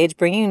Wikipedia page,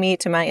 bringing me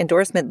to my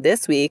endorsement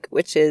this week,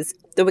 which is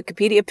the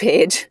Wikipedia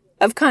page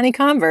of Connie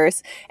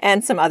Converse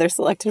and some other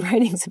selected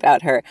writings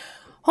about her.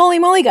 Holy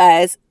moly,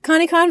 guys.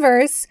 Connie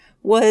Converse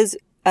was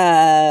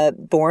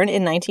born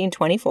in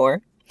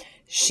 1924.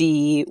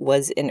 She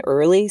was an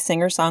early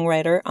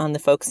singer-songwriter on the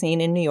folk scene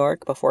in New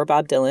York before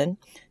Bob Dylan.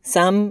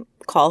 Some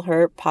call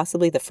her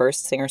possibly the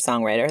first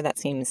singer-songwriter. That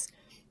seems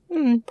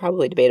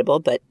probably debatable,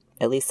 but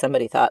at least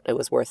somebody thought it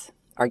was worth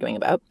arguing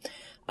about.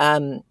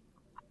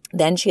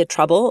 Then she had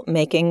trouble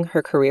making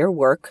her career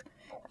work.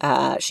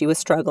 She was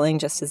struggling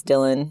just as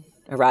Dylan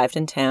arrived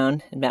in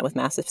town and met with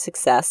massive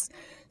success.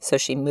 So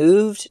she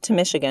moved to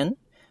Michigan,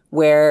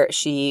 where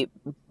she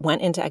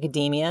went into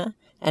academia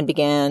and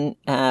began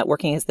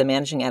working as the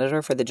managing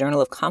editor for the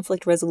Journal of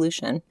Conflict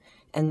Resolution.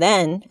 And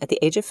then, at the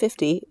age of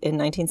 50, in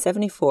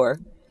 1974,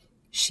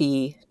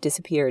 she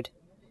disappeared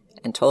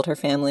and told her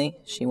family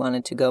she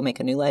wanted to go make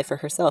a new life for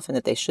herself and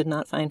that they should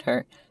not find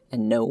her.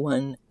 And no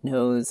one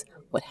knows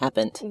what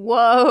happened.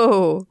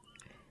 Whoa.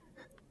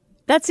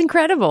 That's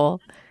incredible.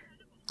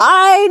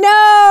 I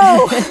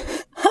know!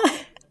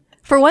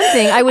 For one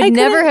thing, I would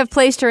never have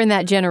placed her in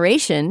that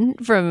generation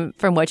from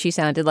what she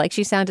sounded like.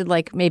 She sounded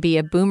like maybe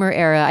a boomer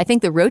era. I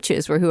think the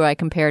Roaches were who I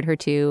compared her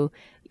to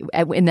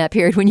in that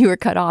period when you were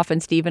cut off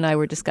and Steve and I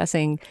were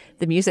discussing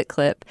the music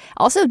clip.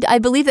 Also, I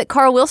believe that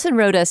Carl Wilson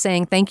wrote us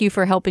saying, thank you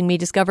for helping me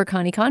discover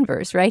Connie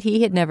Converse, right?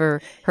 He had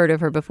never heard of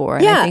her before.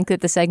 And I think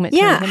that the segment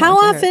turned him How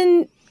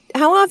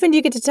often do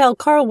you get to tell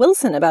Carl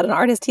Wilson about an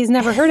artist he's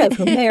never heard of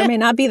who may or may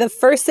not be the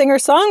first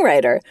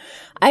singer-songwriter?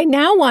 I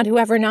now want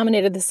whoever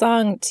nominated the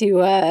song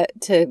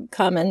to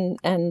come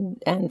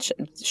and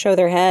show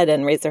their head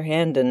and raise their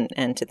hand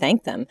and to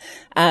thank them.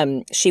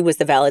 She was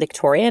the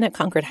valedictorian at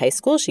Concord High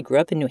School. She grew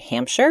up in New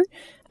Hampshire.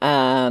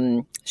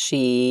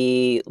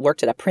 She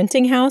worked at a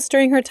printing house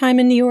during her time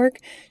in New York.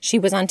 She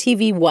was on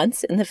TV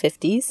once in the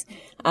 50s.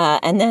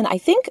 And then I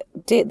think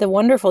the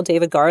wonderful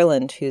David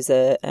Garland, who's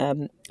a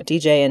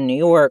DJ in New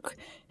York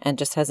and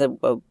just has a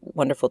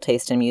wonderful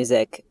taste in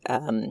music,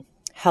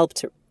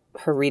 helped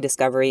her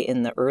rediscovery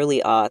in the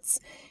early aughts.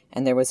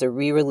 And there was a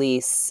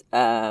re-release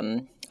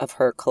of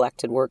her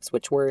collected works,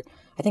 which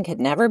I think had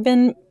never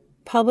been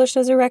published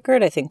as a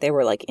record. I think they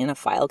were like in a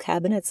file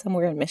cabinet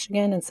somewhere in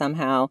Michigan, and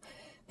somehow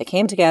they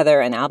came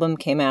together. An album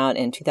came out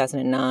in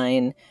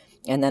 2009,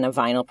 and then a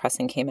vinyl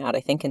pressing came out,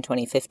 I think, in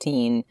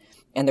 2015.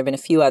 And there have been a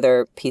few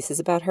other pieces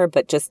about her,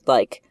 but just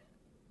like,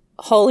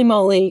 holy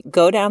moly,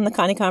 go down the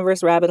Connie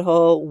Converse rabbit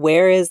hole.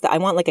 I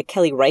want like a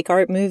Kelly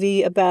Reichardt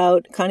movie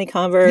about Connie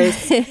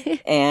Converse.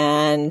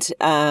 And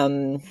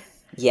Connie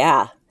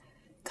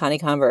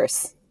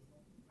Converse.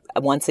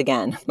 Once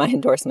again, my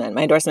endorsement.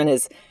 My endorsement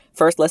is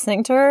first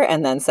listening to her,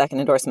 and then second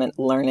endorsement,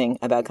 learning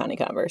about Connie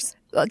Converse.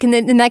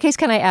 In that case,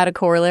 can I add a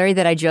corollary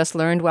that I just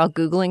learned while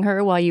Googling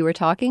her while you were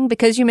talking?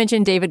 Because you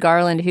mentioned David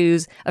Garland,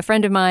 who's a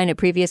friend of mine, a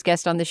previous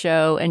guest on the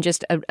show, and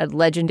just a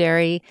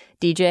legendary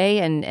DJ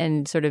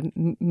and sort of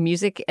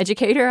music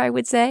educator, I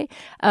would say,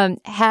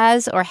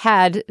 has or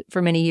had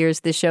for many years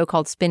this show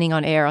called Spinning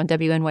on Air on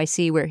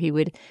WNYC, where he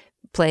would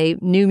play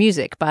new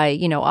music by,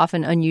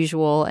 often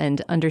unusual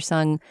and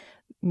undersung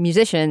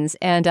musicians.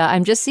 And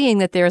I'm just seeing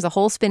that there's a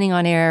whole Spinning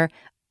on Air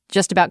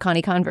just about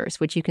Connie Converse,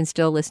 which you can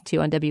still listen to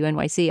on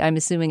WNYC. I'm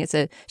assuming it's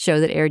a show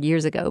that aired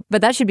years ago,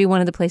 but that should be one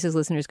of the places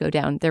listeners go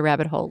down their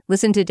rabbit hole.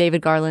 Listen to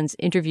David Garland's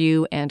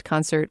interview and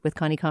concert with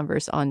Connie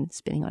Converse on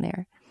Spinning on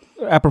Air.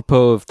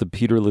 Apropos of the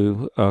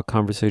Peterloo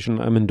conversation,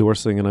 I'm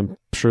endorsing, and I'm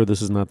sure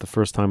this is not the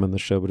first time on the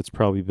show, but it's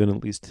probably been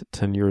at least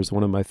 10 years,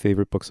 one of my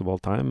favorite books of all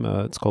time.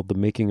 It's called The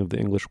Making of the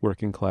English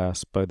Working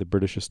Class by the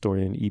British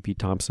historian E.P.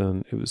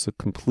 Thompson. It was a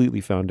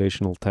completely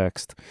foundational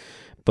text,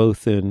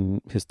 both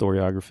in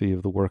historiography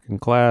of the working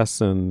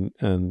class and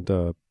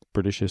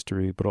British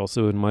history, but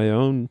also in my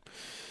own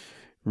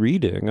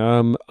reading.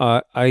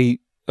 I'd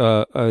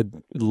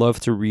love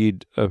to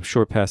read a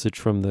short passage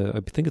from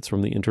I think it's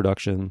from the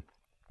introduction,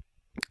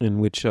 in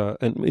which,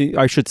 and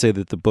I should say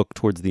that the book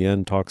towards the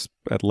end talks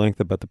at length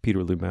about the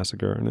Peterloo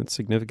Massacre and its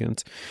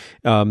significance.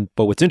 But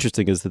what's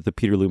interesting is that the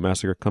Peterloo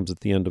Massacre comes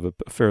at the end of a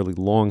fairly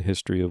long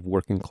history of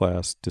working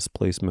class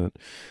displacement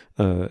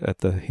at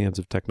the hands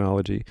of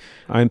technology.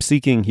 I'm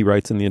seeking, he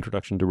writes in the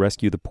introduction, to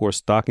rescue the poor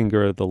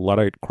stockinger, the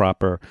Luddite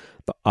cropper,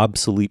 the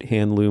obsolete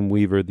handloom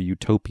weaver, the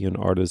utopian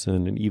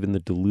artisan, and even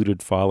the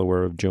deluded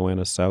follower of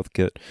Joanna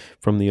Southcott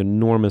from the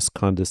enormous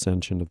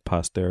condescension of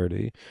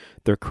posterity.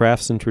 Their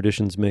crafts and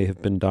traditions may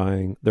have been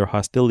dying. Their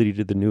hostility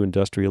to the new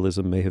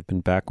industrialism may have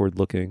been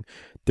backward-looking.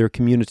 Their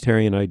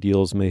communitarian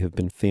ideals may have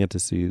been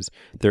fantasies.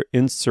 Their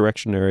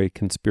insurrectionary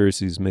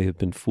conspiracies may have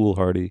been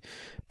foolhardy.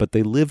 But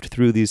they lived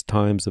through these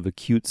times of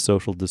acute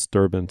social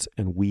disturbance,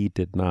 and we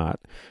did not.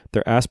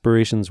 Their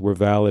aspirations were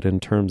valid in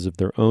terms of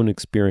their own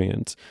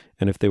experience,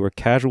 and if they were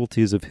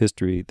casualties of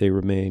history, they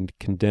remained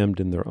condemned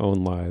in their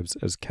own lives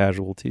as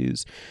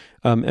casualties.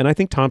 And I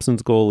think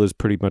Thompson's goal is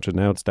pretty much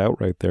announced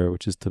outright there,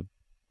 which is to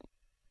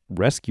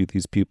rescue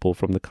these people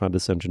from the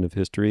condescension of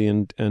history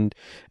and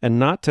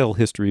not tell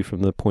history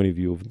from the point of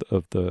view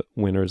of the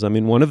winners. I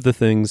mean, one of the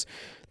things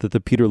that the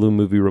Peterloo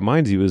movie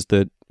reminds you is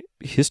that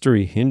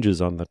history hinges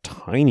on the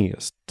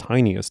tiniest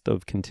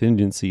of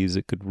contingencies.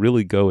 It could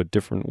really go a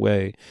different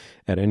way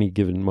at any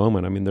given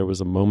moment. I mean, there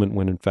was a moment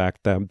when, in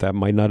fact, that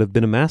might not have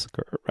been a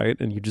massacre, right?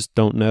 And you just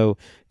don't know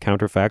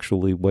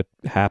counterfactually what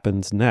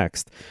happens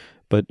next.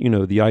 But, you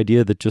know, the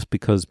idea that just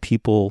because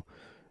people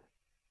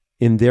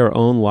in their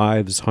own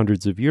lives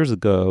hundreds of years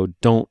ago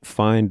don't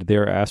find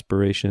their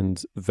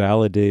aspirations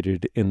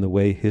validated in the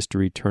way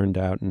history turned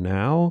out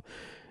now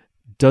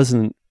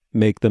doesn't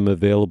make them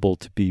available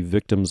to be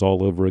victims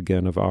all over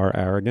again of our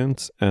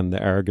arrogance and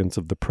the arrogance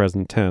of the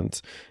present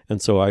tense.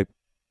 And so I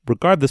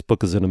regard this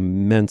book as an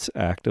immense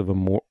act of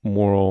a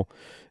moral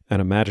and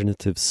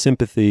imaginative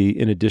sympathy,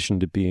 in addition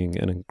to being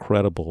an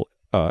incredible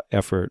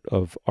effort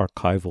of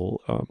archival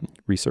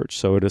research.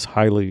 So it is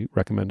highly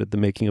recommended, The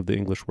Making of the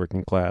English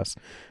Working Class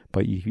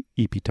by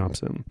E.P.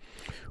 Thompson.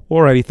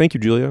 All righty. Thank you,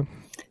 Julia.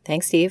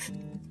 Thanks, Steve.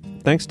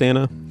 Thanks,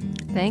 Dana.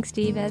 Thanks,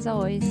 Steve, as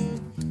always.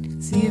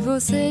 Se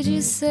você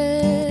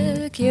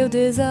disser que eu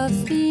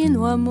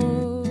desafino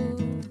amor.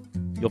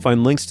 You'll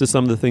find links to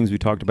some of the things we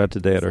talked about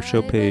today at our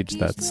show page.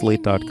 That's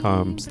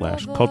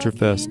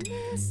slate.com/culturefest.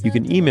 You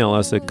can email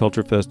us at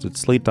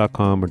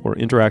culturefest@slate.com or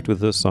interact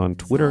with us on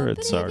Twitter.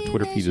 Our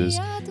Twitter feed is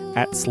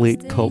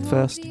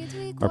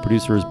 @SlateCultFest. Our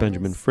producer is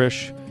Benjamin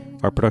Frisch.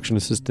 Our production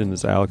assistant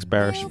is Alex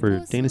Barish.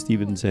 For Dana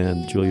Stevens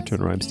and Julia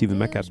Turner, I'm Stephen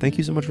Metcalf. Thank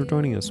you so much for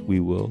joining us.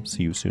 We will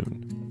see you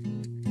soon.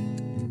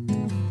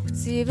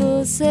 Se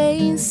você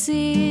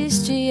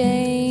insiste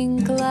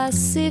em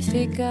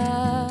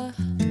classificar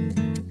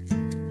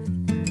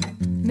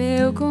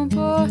meu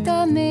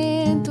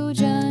comportamento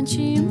de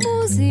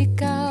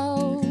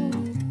antimusical,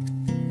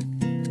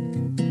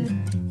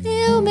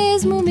 eu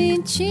mesmo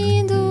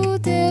mentindo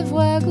devo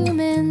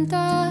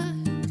argumentar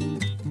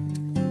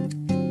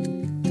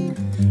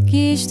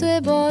que isto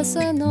é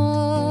bossa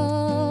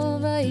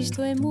nova,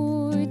 isto é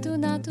muito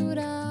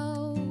natural.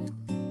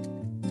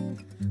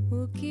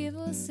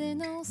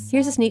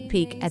 Here's a sneak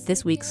peek at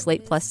this week's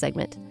Slate Plus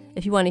segment.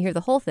 If you want to hear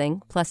the whole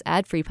thing, plus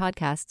ad-free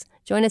podcasts,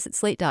 join us at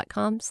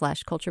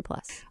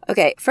slate.com/cultureplus.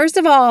 Okay, first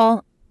of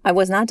all, I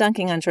was not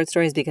dunking on short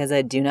stories because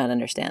I do not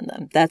understand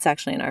them. That's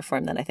actually an art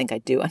form that I think I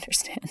do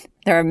understand.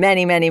 There are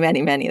many, many,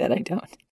 many, many that I don't.